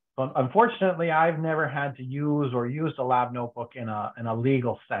 Unfortunately, I've never had to use or used a lab notebook in a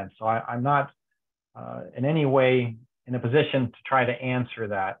legal sense. So I'm not in any way in a position to try to answer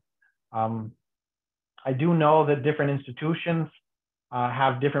that. I do know that different institutions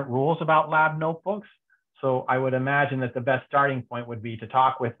have different rules about lab notebooks. So I would imagine that the best starting point would be to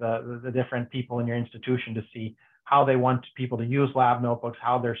talk with the different people in your institution to see how they want people to use lab notebooks,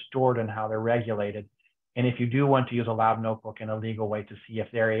 how they're stored and how they're regulated. And if you do want to use a lab notebook in a legal way, to see if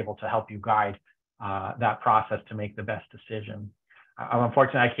they're able to help you guide that process to make the best decision.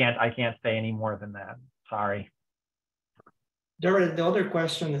 Unfortunately, I can't say any more than that. Sorry. The other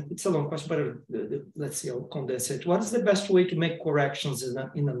question, it's a long question, but let's see, I'll condense it. What is the best way to make corrections in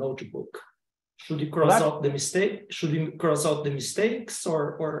a notebook? Should you cross out the mistake? Should you cross out the mistakes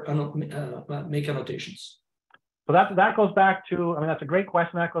or make annotations? So that goes back to, that's a great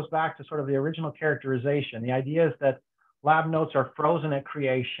question. That goes back to sort of the original characterization. The idea is that lab notes are frozen at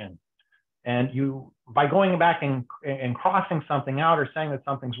creation. And by going back and crossing something out or saying that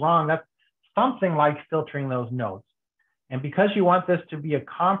something's wrong, that's something like filtering those notes. And because you want this to be a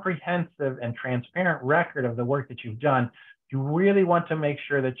comprehensive and transparent record of the work that you've done, you really want to make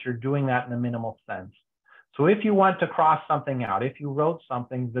sure that you're doing that in a minimal sense. So if you want to cross something out, if you wrote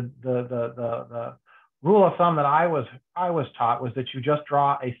something, the rule of thumb that I was taught was that you just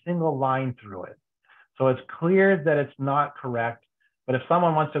draw a single line through it. So it's clear that it's not correct, but if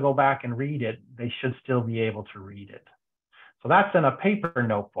someone wants to go back and read it, they should still be able to read it. So that's in a paper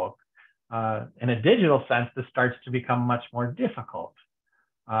notebook. In a digital sense, this starts to become much more difficult.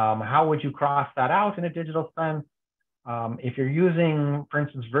 How would you cross that out in a digital sense? If you're using, for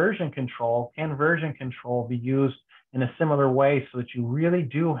instance, version control, can version control be used in a similar way so that you really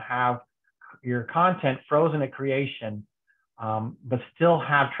do have your content frozen at creation, but still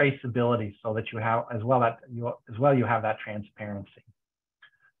have traceability so that you have you have that transparency.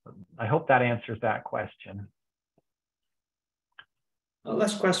 I hope that answers that question.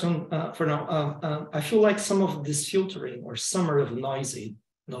 Last question for now. I feel like some of this filtering or summary of noisy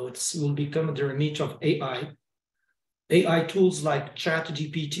notes will become the remit of AI. AI tools like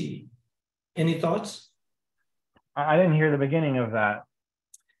ChatGPT. Any thoughts? I didn't hear the beginning of that.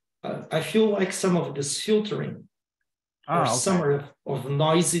 I feel like some of this filtering or summary of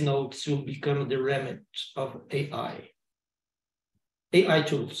noisy notes will become the remit of AI. AI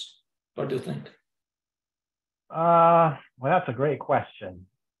tools. What do you think? Well, that's a great question.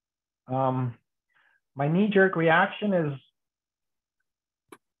 My knee-jerk reaction is,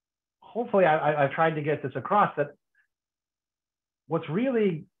 hopefully I've tried to get this across, that what's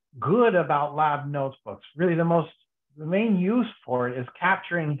really good about lab notebooks, really the main use for it is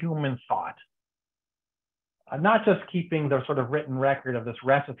capturing human thought. Not just keeping the sort of written record of this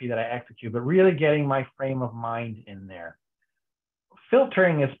recipe that I execute, but really getting my frame of mind in there.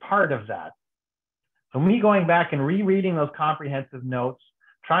 Filtering is part of that. So me going back and rereading those comprehensive notes,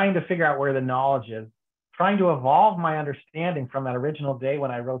 trying to figure out where the knowledge is, trying to evolve my understanding from that original day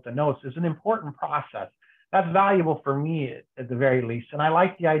when I wrote the notes is an important process. That's valuable for me at the very least. And I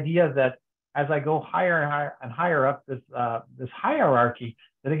like the idea that as I go higher and higher and higher up this hierarchy,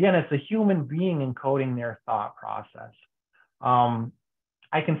 that again, it's a human being encoding their thought process.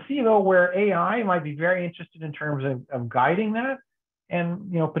 I can see though where AI might be very interested in terms of guiding that.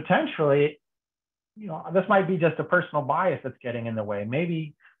 And, potentially, this might be just a personal bias that's getting in the way.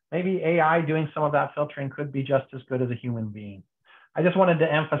 Maybe AI doing some of that filtering could be just as good as a human being. I just wanted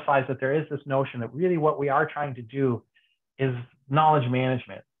to emphasize that there is this notion that really what we are trying to do is knowledge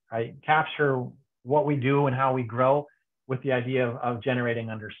management, right? Capture what we do and how we grow with the idea of generating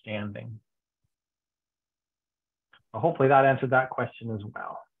understanding. So hopefully that answered that question as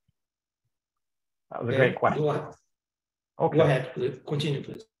well. That was a great question. Go ahead. Okay. Go ahead, please. Continue,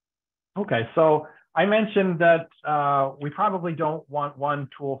 please. Okay, so I mentioned that we probably don't want one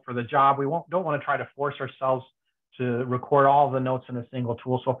tool for the job. We don't want to try to force ourselves to record all the notes in a single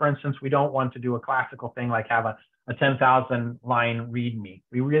tool. So for instance, we don't want to do a classical thing like have a 10,000 line README.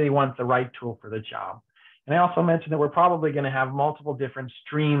 We really want the right tool for the job. And I also mentioned that we're probably going to have multiple different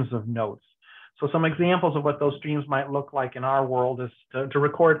streams of notes. So some examples of what those streams might look like in our world is to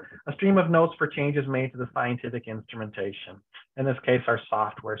record a stream of notes for changes made to the scientific instrumentation. In this case, our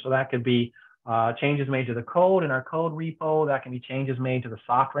software. So that could be changes made to the code in our code repo. That can be changes made to the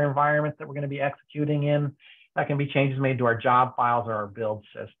software environment that we're going to be executing in. That can be changes made to our job files or our build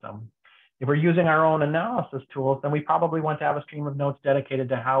system. If we're using our own analysis tools, then we probably want to have a stream of notes dedicated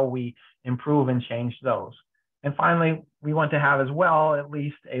to how we improve and change those. And finally, we want to have as well at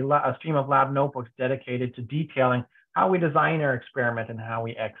least a stream of lab notebooks dedicated to detailing how we design our experiment and how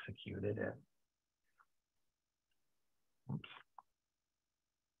we executed it. Oops.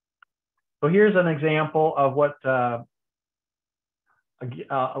 So here's an example of what a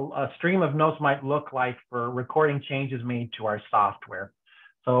stream of notes might look like for recording changes made to our software.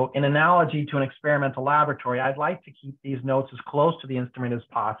 So in analogy to an experimental laboratory, I'd like to keep these notes as close to the instrument as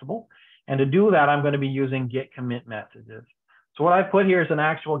possible. And to do that, I'm going to be using git commit messages. So what I put here is an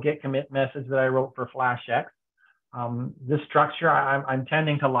actual git commit message that I wrote for FlashX. This structure, I'm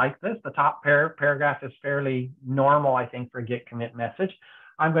tending to like this. The top paragraph is fairly normal, I think, for a git commit message.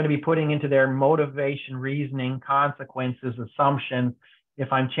 I'm going to be putting into their motivation, reasoning, consequences, assumptions.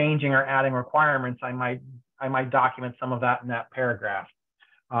 If I'm changing or adding requirements, I might document some of that in that paragraph.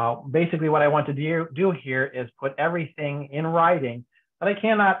 Basically, what I want to do here is put everything in writing, but I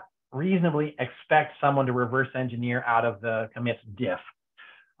cannot reasonably expect someone to reverse engineer out of the commits diff.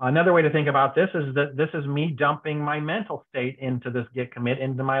 Another way to think about this is that this is me dumping my mental state into this git commit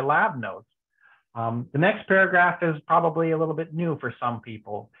into my lab notes. The next paragraph is probably a little bit new for some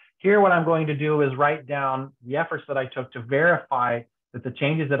people. Here, what I'm going to do is write down the efforts that I took to verify that the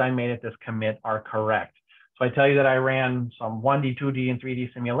changes that I made at this commit are correct. So I tell you that I ran some 1D, 2D, and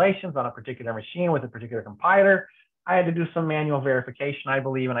 3D simulations on a particular machine with a particular compiler. I had to do some manual verification, I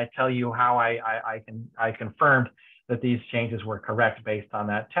believe, and I tell you how I confirmed that these changes were correct based on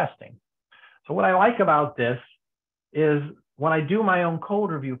that testing. So what I like about this is when I do my own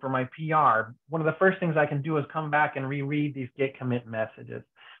code review for my PR, one of the first things I can do is come back and reread these git commit messages.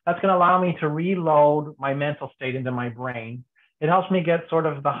 That's going to allow me to reload my mental state into my brain. It helps me get sort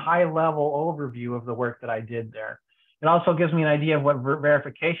of the high level overview of the work that I did there. It also gives me an idea of what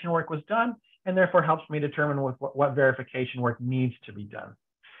verification work was done, and therefore helps me determine what verification work needs to be done.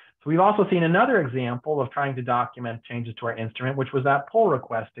 So we've also seen another example of trying to document changes to our instrument, which was that pull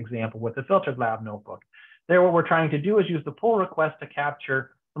request example with the filtered lab notebook. There, what we're trying to do is use the pull request to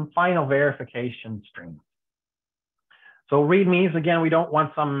capture some final verification streams. So READMEs, again, we don't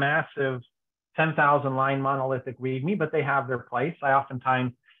want some massive 10,000 line monolithic README, but they have their place. I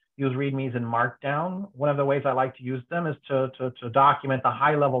oftentimes use READMEs in Markdown. One of the ways I like to use them is to document the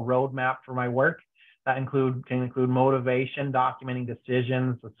high level roadmap for my work. That can include motivation, documenting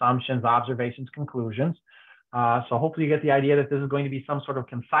decisions, assumptions, observations, conclusions. So hopefully you get the idea that this is going to be some sort of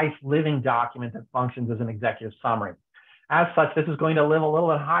concise living document that functions as an executive summary. As such, this is going to live a little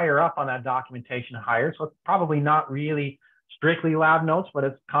bit higher up on that documentation hierarchy. So it's probably not really strictly lab notes, but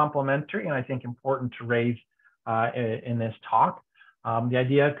it's complementary and I think important to raise in this talk. The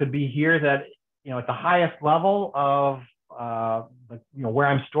idea could be here that, at the highest level of where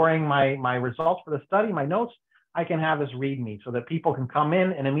I'm storing my results for the study, my notes, I can have this README so that people can come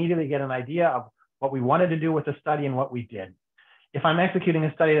in and immediately get an idea of what we wanted to do with the study and what we did. If I'm executing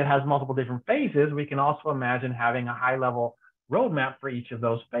a study that has multiple different phases, we can also imagine having a high level roadmap for each of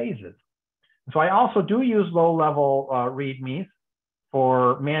those phases. So I also do use low level READMEs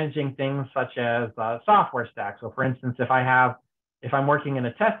for managing things such as software stack. So for instance, if I'm working in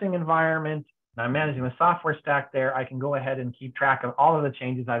a testing environment and I'm managing the software stack there, I can go ahead and keep track of all of the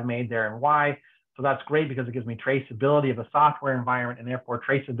changes I've made there and why. So that's great because it gives me traceability of the software environment and therefore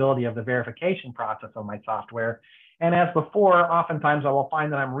traceability of the verification process of my software. And as before, oftentimes I will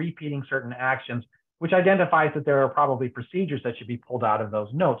find that I'm repeating certain actions, which identifies that there are probably procedures that should be pulled out of those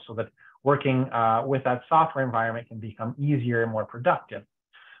notes so that working with that software environment can become easier and more productive.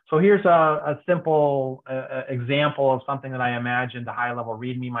 So here's a simple example of something that I imagined a high-level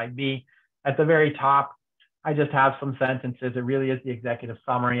README might be. At the very top, I just have some sentences. It really is the executive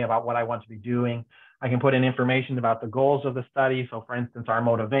summary about what I want to be doing. I can put in information about the goals of the study. So for instance, our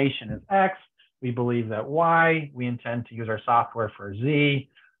motivation is X. We believe that Y. We intend to use our software for Z.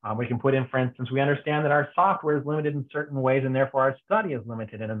 We can put in, for instance, we understand that our software is limited in certain ways and therefore our study is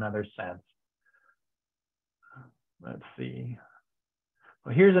limited in another sense. Let's see.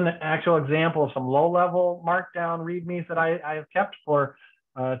 Well, here's an actual example of some low-level Markdown READMEs that I have kept for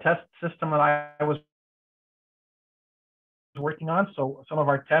a test system that I was working on. So some of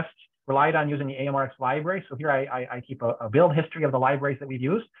our tests relied on using the AMRX library. So here I keep a build history of the libraries that we've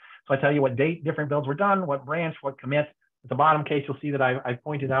used. So I tell you what date different builds were done, what branch, what commit. At the bottom case, you'll see that I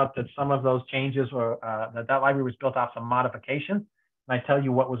pointed out that some of those changes were, that library was built off some modifications. And I tell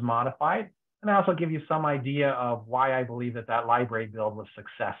you what was modified. And I also give you some idea of why I believe that library build was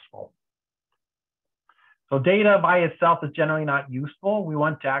successful. So data by itself is generally not useful. We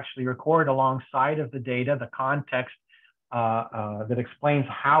want to actually record alongside of the data the context that explains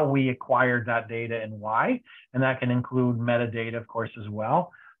how we acquired that data and why. And that can include metadata, of course, as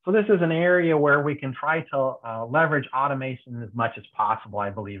well. So this is an area where we can try to leverage automation as much as possible, I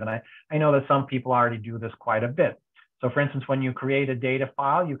believe. And I know that some people already do this quite a bit. So for instance, when you create a data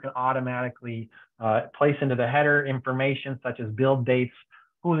file, you can automatically place into the header information such as build dates,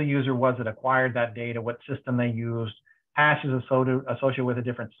 who the user was that acquired that data, what system they used, hashes associated with a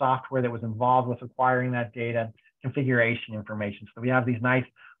different software that was involved with acquiring that data, configuration information. So we have these nice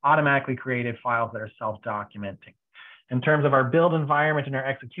automatically created files that are self-documenting. In terms of our build environment and our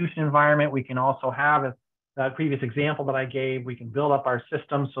execution environment, we can also have that previous example that I gave. We can build up our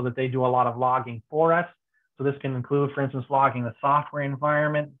systems so that they do a lot of logging for us. So this can include, for instance, logging the software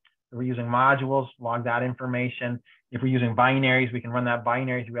environment. If we're using modules, log that information. If we're using binaries, we can run that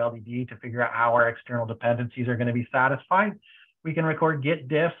binary through LDD to figure out how our external dependencies are going to be satisfied. We can record git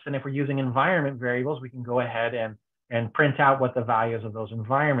diffs, and if we're using environment variables, we can go ahead and print out what the values of those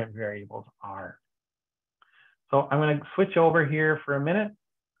environment variables are. So I'm going to switch over here for a minute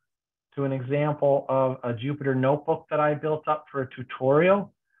to an example of a Jupyter notebook that I built up for a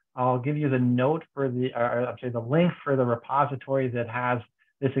tutorial. I'll give you the note for the link for the repository that has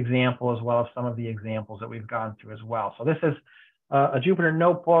this example, as well as some of the examples that we've gone through as well. So this is a Jupyter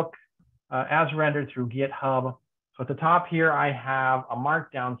notebook as rendered through GitHub. So at the top here, I have a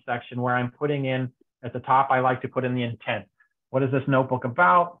Markdown section where I'm putting in, at the top, I like to put in the intent. What is this notebook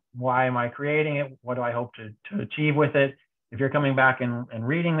about? Why am I creating it? What do I hope to achieve with it? If you're coming back and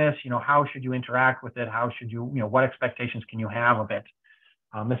reading this, how should you interact with it? How should you, what expectations can you have of it?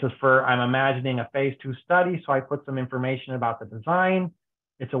 This is for, I'm imagining a phase 2 study, so I put some information about the design.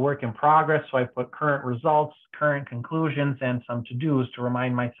 It's a work in progress, so I put current results, current conclusions, and some to-dos to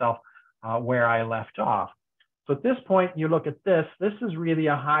remind myself where I left off. So at this point, you look at this, this is really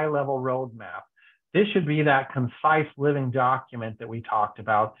a high-level roadmap. This should be that concise living document that we talked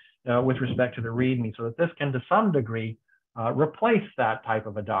about with respect to the README, so that this can, to some degree, replace that type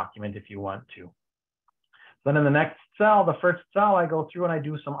of a document if you want to. Then in the next cell, the first cell, I go through and I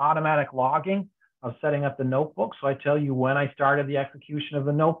do some automatic logging of setting up the notebook. So I tell you when I started the execution of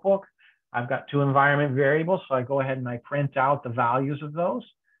the notebook. I've got 2 environment variables, so I go ahead and I print out the values of those.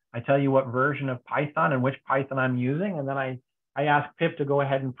 I tell you what version of Python and which Python I'm using, and then I ask pip to go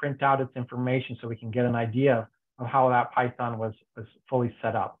ahead and print out its information so we can get an idea of how that Python was fully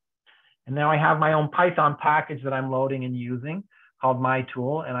set up. And now I have my own Python package that I'm loading and using called my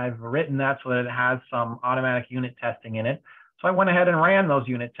tool, and I've written that so that it has some automatic unit testing in it. So I went ahead and ran those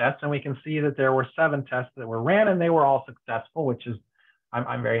unit tests, and we can see that there were 7 tests that were ran, and they were all successful, which is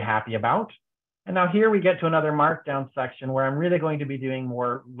I'm very happy about. And now here we get to another markdown section where I'm really going to be doing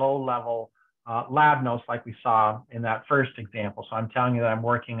more low-level lab notes like we saw in that first example. So I'm telling you that I'm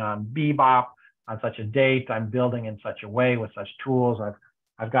working on Bebop on such a date, I'm building in such a way with such tools.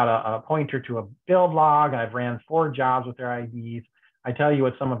 I've got a pointer to a build log. I've ran 4 jobs with their IDs. I tell you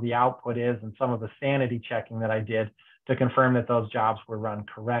what some of the output is and some of the sanity checking that I did to confirm that those jobs were run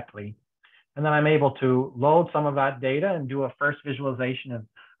correctly. And then I'm able to load some of that data and do a first visualization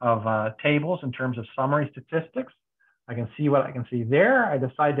of tables in terms of summary statistics. I can see what I can see there. I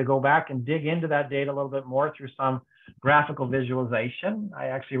decide to go back and dig into that data a little bit more through some graphical visualization. I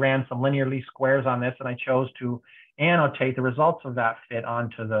actually ran some linear least squares on this, and I chose to annotate the results of that fit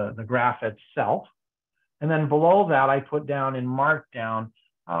onto the graph itself. And then below that, I put down in Markdown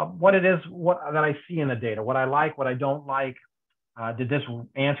what it is that I see in the data, what I like, what I don't like. Did this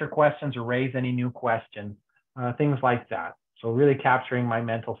answer questions or raise any new questions? Things like that. So really capturing my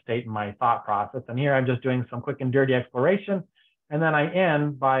mental state and my thought process. And here I'm just doing some quick and dirty exploration. And then I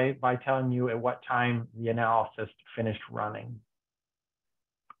end by telling you at what time the analysis finished running.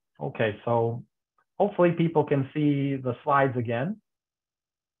 Okay, so hopefully people can see the slides again.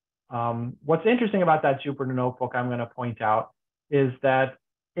 What's interesting about that Jupyter Notebook, I'm going to point out, is that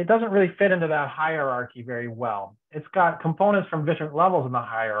it doesn't really fit into that hierarchy very well. It's got components from different levels in the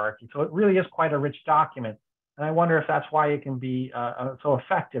hierarchy, so it really is quite a rich document. And I wonder if that's why it can be so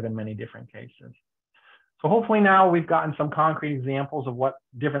effective in many different cases. So hopefully now we've gotten some concrete examples of what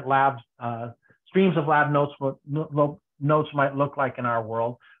different labs, streams of lab notes might look like in our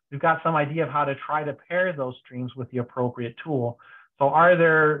world. We've got some idea of how to try to pair those streams with the appropriate tool. So are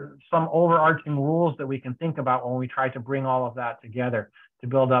there some overarching rules that we can think about when we try to bring all of that together to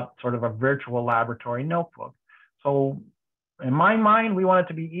build up sort of a virtual laboratory notebook? So in my mind, we want it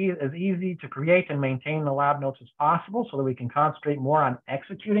to be as easy to create and maintain the lab notes as possible so that we can concentrate more on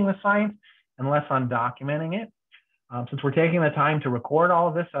executing the science and less on documenting it. Since we're taking the time to record all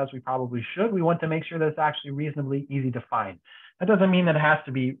of this, as we probably should, we want to make sure that it's actually reasonably easy to find. That doesn't mean that it has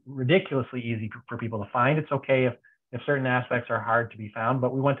to be ridiculously easy for people to find. It's okay if certain aspects are hard to be found,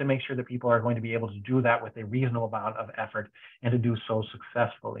 but we want to make sure that people are going to be able to do that with a reasonable amount of effort and to do so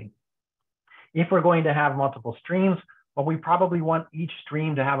successfully. If we're going to have multiple streams, well, we probably want each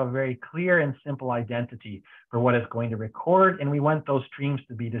stream to have a very clear and simple identity for what it's going to record, and we want those streams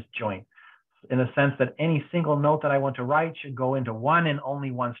to be disjoint, in the sense that any single note that I want to write should go into one and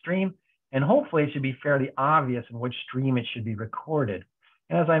only one stream, and hopefully it should be fairly obvious in which stream it should be recorded.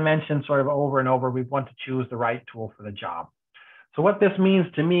 And as I mentioned sort of over and over, we want to choose the right tool for the job. So what this means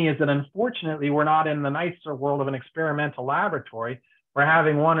to me is that unfortunately, we're not in the nicer world of an experimental laboratory where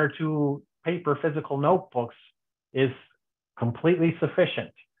having 1 or 2 paper physical notebooks is completely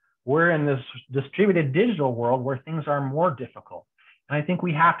sufficient. We're in this distributed digital world where things are more difficult. And I think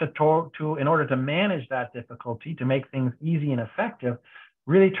we have to, in order to manage that difficulty, to make things easy and effective,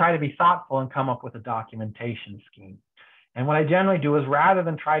 really try to be thoughtful and come up with a documentation scheme. And what I generally do is, rather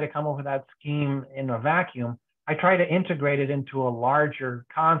than try to come up with that scheme in a vacuum, I try to integrate it into a larger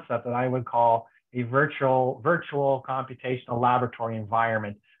concept that I would call a virtual computational laboratory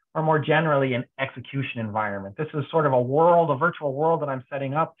environment, or more generally an execution environment. This is sort of a virtual world that I'm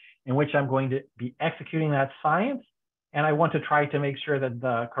setting up in which I'm going to be executing that science. And I want to try to make sure that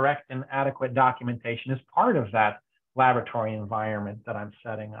the correct and adequate documentation is part of that laboratory environment that I'm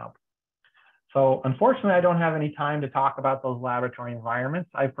setting up. So unfortunately, I don't have any time to talk about those laboratory environments.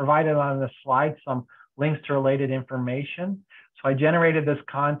 I've provided on this slide some links to related information. So I generated this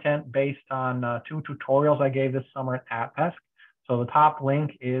content based on 2 tutorials I gave this summer at APESC. So the top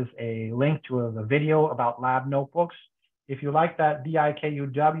link is a link to the video about lab notebooks. if you like that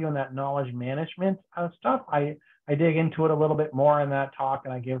DIKUW and that knowledge management stuff, I dig into it a little bit more in that talk,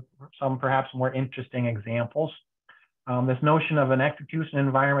 and I give some perhaps more interesting examples. This notion of an execution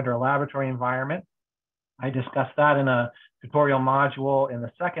environment or a laboratory environment, I discussed that in a tutorial module in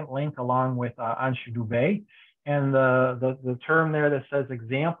the second link along with Anshu Dubey. And the term there that says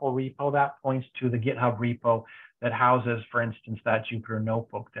example repo, that points to the GitHub repo that houses, for instance, that Jupyter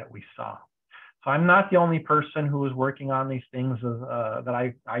notebook that we saw. So I'm not the only person who is working on these things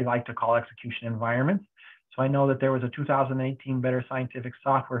that I like to call execution environments. So I know that there was a 2018 Better Scientific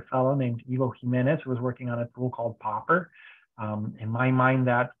Software fellow named Ivo Jimenez who was working on a tool called Popper. In my mind,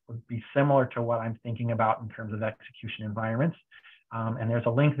 that would be similar to what I'm thinking about in terms of execution environments. And there's a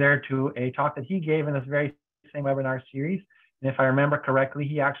link there to a talk that he gave in this very same webinar series. And if I remember correctly,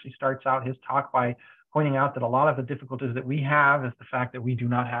 he actually starts out his talk by pointing out that a lot of the difficulties that we have is the fact that we do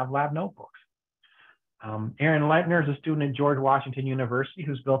not have lab notebooks. Aaron Lentner is a student at George Washington University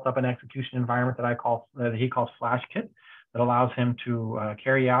who's built up an execution environment that he calls FlashKit that allows him to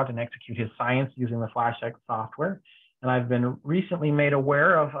carry out and execute his science using the FlashX software. And I've been recently made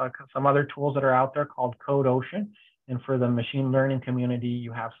aware of some other tools that are out there called CodeOcean. And for the machine learning community,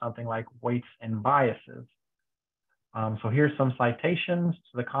 you have something like weights and biases. So here's some citations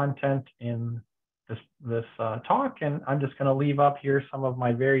to the content in this talk. And I'm just going to leave up here some of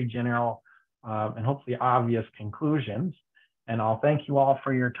my very general and hopefully obvious conclusions. And I'll thank you all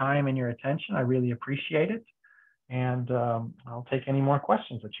for your time and your attention. I really appreciate it. And I'll take any more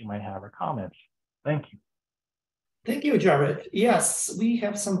questions that you might have or comments. Thank you. Thank you, Jared. Yes, we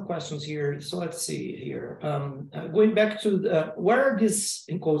have some questions here. So let's see here. Going back to where are these,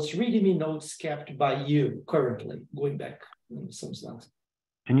 in quotes, README notes kept by you currently? Going back some slides.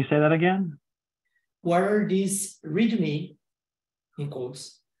 Can you say that again? Where are these README, in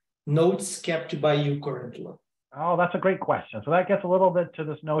quotes, notes kept by you currently? Oh, that's a great question. So that gets a little bit to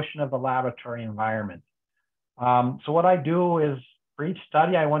this notion of the laboratory environment. So what I do is, for each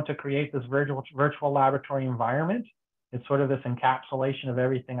study, I want to create this virtual laboratory environment. It's sort of this encapsulation of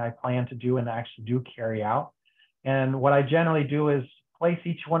everything I plan to do and actually do carry out. And what I generally do is place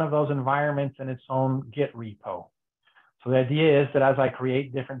each one of those environments in its own Git repo. So the idea is that as I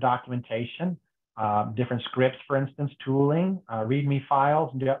create different documentation, different scripts, for instance, tooling, README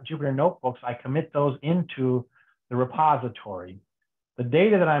files, and Jupyter notebooks, I commit those into the repository. The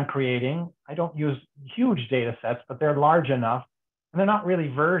data that I'm creating, I don't use huge data sets, but they're large enough. And they're not really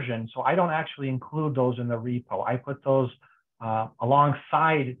versioned, so I don't actually include those in the repo. I put those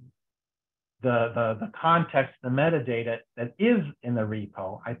alongside the context, the metadata that is in the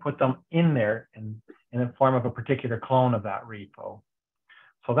repo. I put them in there in the form of a particular clone of that repo.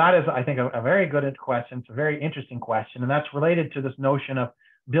 So that is, I think, a very good question. It's a very interesting question, and that's related to this notion of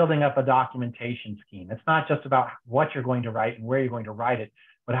building up a documentation scheme. It's not just about what you're going to write and where you're going to write it,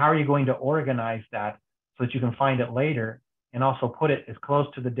 but how are you going to organize that so that you can find it later and also put it as close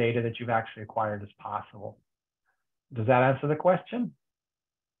to the data that you've actually acquired as possible. Does that answer the question?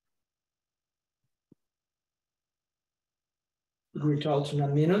 We're talking in a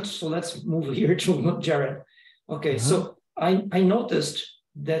minute, so let's move here to Jared. Okay, so I noticed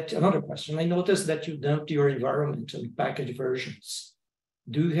that, another question, I noticed that you dumped your environment and package versions.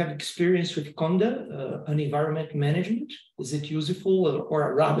 Do you have experience with Conda, an environment management? Is it useful or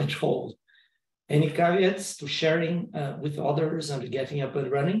a rabbit hole? Any caveats to sharing with others and getting up and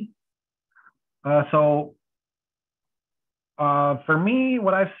running? For me,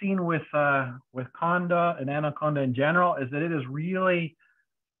 what I've seen with Conda and Anaconda in general is that it is really,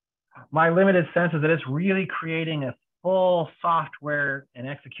 my limited sense is that it's really creating a full software and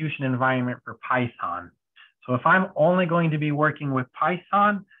execution environment for Python. So if I'm only going to be working with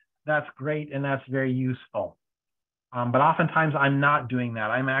Python, that's great and that's very useful. But oftentimes I'm not doing that.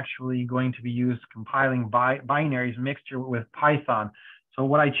 I'm actually going to be compiling binaries mixture with Python. So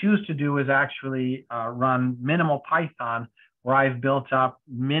what I choose to do is actually run minimal Python, where I've built up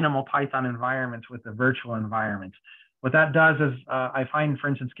minimal Python environments with the virtual environments. What that does is I find, for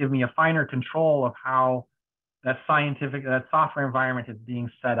instance, give me a finer control of how that software environment is being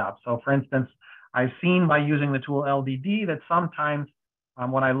set up. So for instance, I've seen by using the tool LDD that sometimes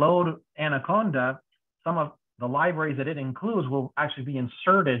when I load Anaconda, some of the libraries that it includes will actually be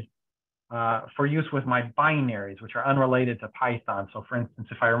inserted for use with my binaries, which are unrelated to Python. So for instance,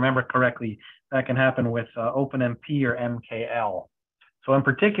 if I remember correctly, that can happen with OpenMP or MKL. So in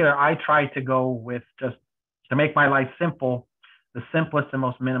particular, I try to go with, just to make my life simple, the simplest and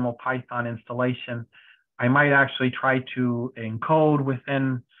most minimal Python installation. I might actually try to encode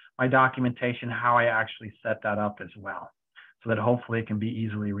within my documentation how I actually set that up as well, so that hopefully it can be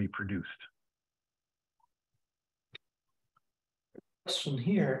easily reproduced. question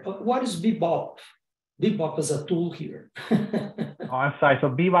here. What is Bebop? Bebop is a tool here. Oh, I'm sorry. So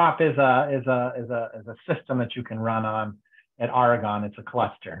Bebop is a system that you can run on at Argonne. It's a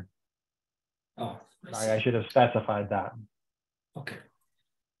cluster. Oh, sorry, I should have specified that. Okay.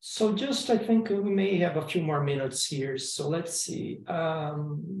 So just, I think we may have a few more minutes here. So let's see.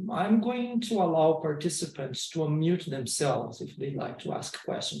 I'm going to allow participants to unmute themselves if they'd like to ask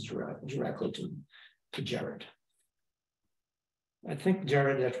questions directly to Jared. I think,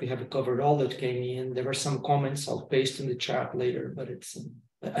 Jared, that we have covered all that came in. There were some comments I'll paste in the chat later, but it's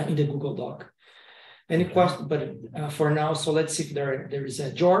in the Google Doc. Any questions? But for now, so let's see if there is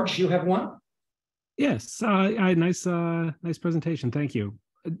a George. You have one? Yes, nice presentation. Thank you.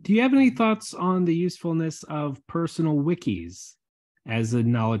 Do you have any thoughts on the usefulness of personal wikis as a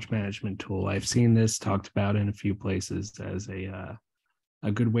knowledge management tool? I've seen this talked about in a few places as a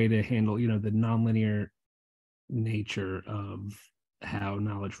good way to handle, the nonlinear nature of how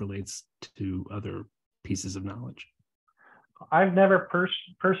knowledge relates to other pieces of knowledge. I've never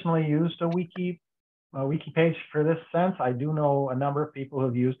personally used a wiki page for this sense. I do know a number of people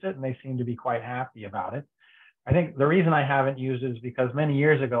who've used it, and they seem to be quite happy about it. I think the reason I haven't used it is because many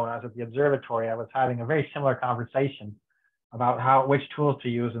years ago, when I was at the observatory, I was having a very similar conversation about which tools to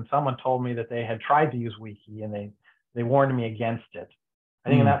use, and someone told me that they had tried to use Wiki, and they warned me against it. I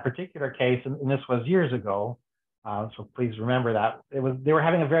think in that particular case, and this was years ago, so please remember that they were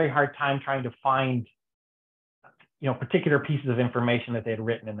having a very hard time trying to find, particular pieces of information that they had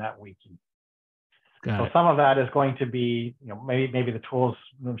written in that wiki. So some of that is going to be, maybe the tools,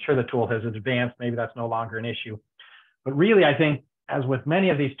 I'm sure the tool has advanced, maybe that's no longer an issue. But really, I think, as with many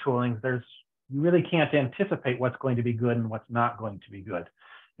of these toolings, you really can't anticipate what's going to be good and what's not going to be good.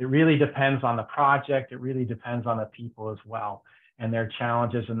 It really depends on the project. It really depends on the people as well, and their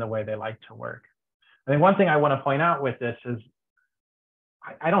challenges and the way they like to work. I think one thing I want to point out with this is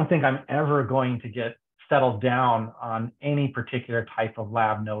I don't think I'm ever going to get settled down on any particular type of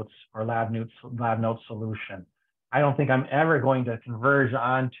lab notes or lab note solution. I don't think I'm ever going to converge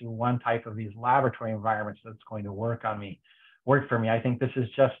onto one type of these laboratory environments that's going to work for me. I think this is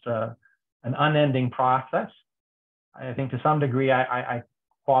just an unending process. I think to some degree, I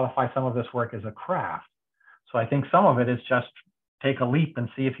qualify some of this work as a craft. So I think some of it is just take a leap and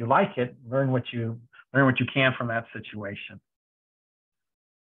see if you like it, learn what you can from that situation.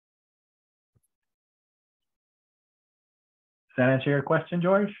 Does that answer your question,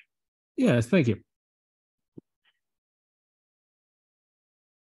 George? Yes, thank you.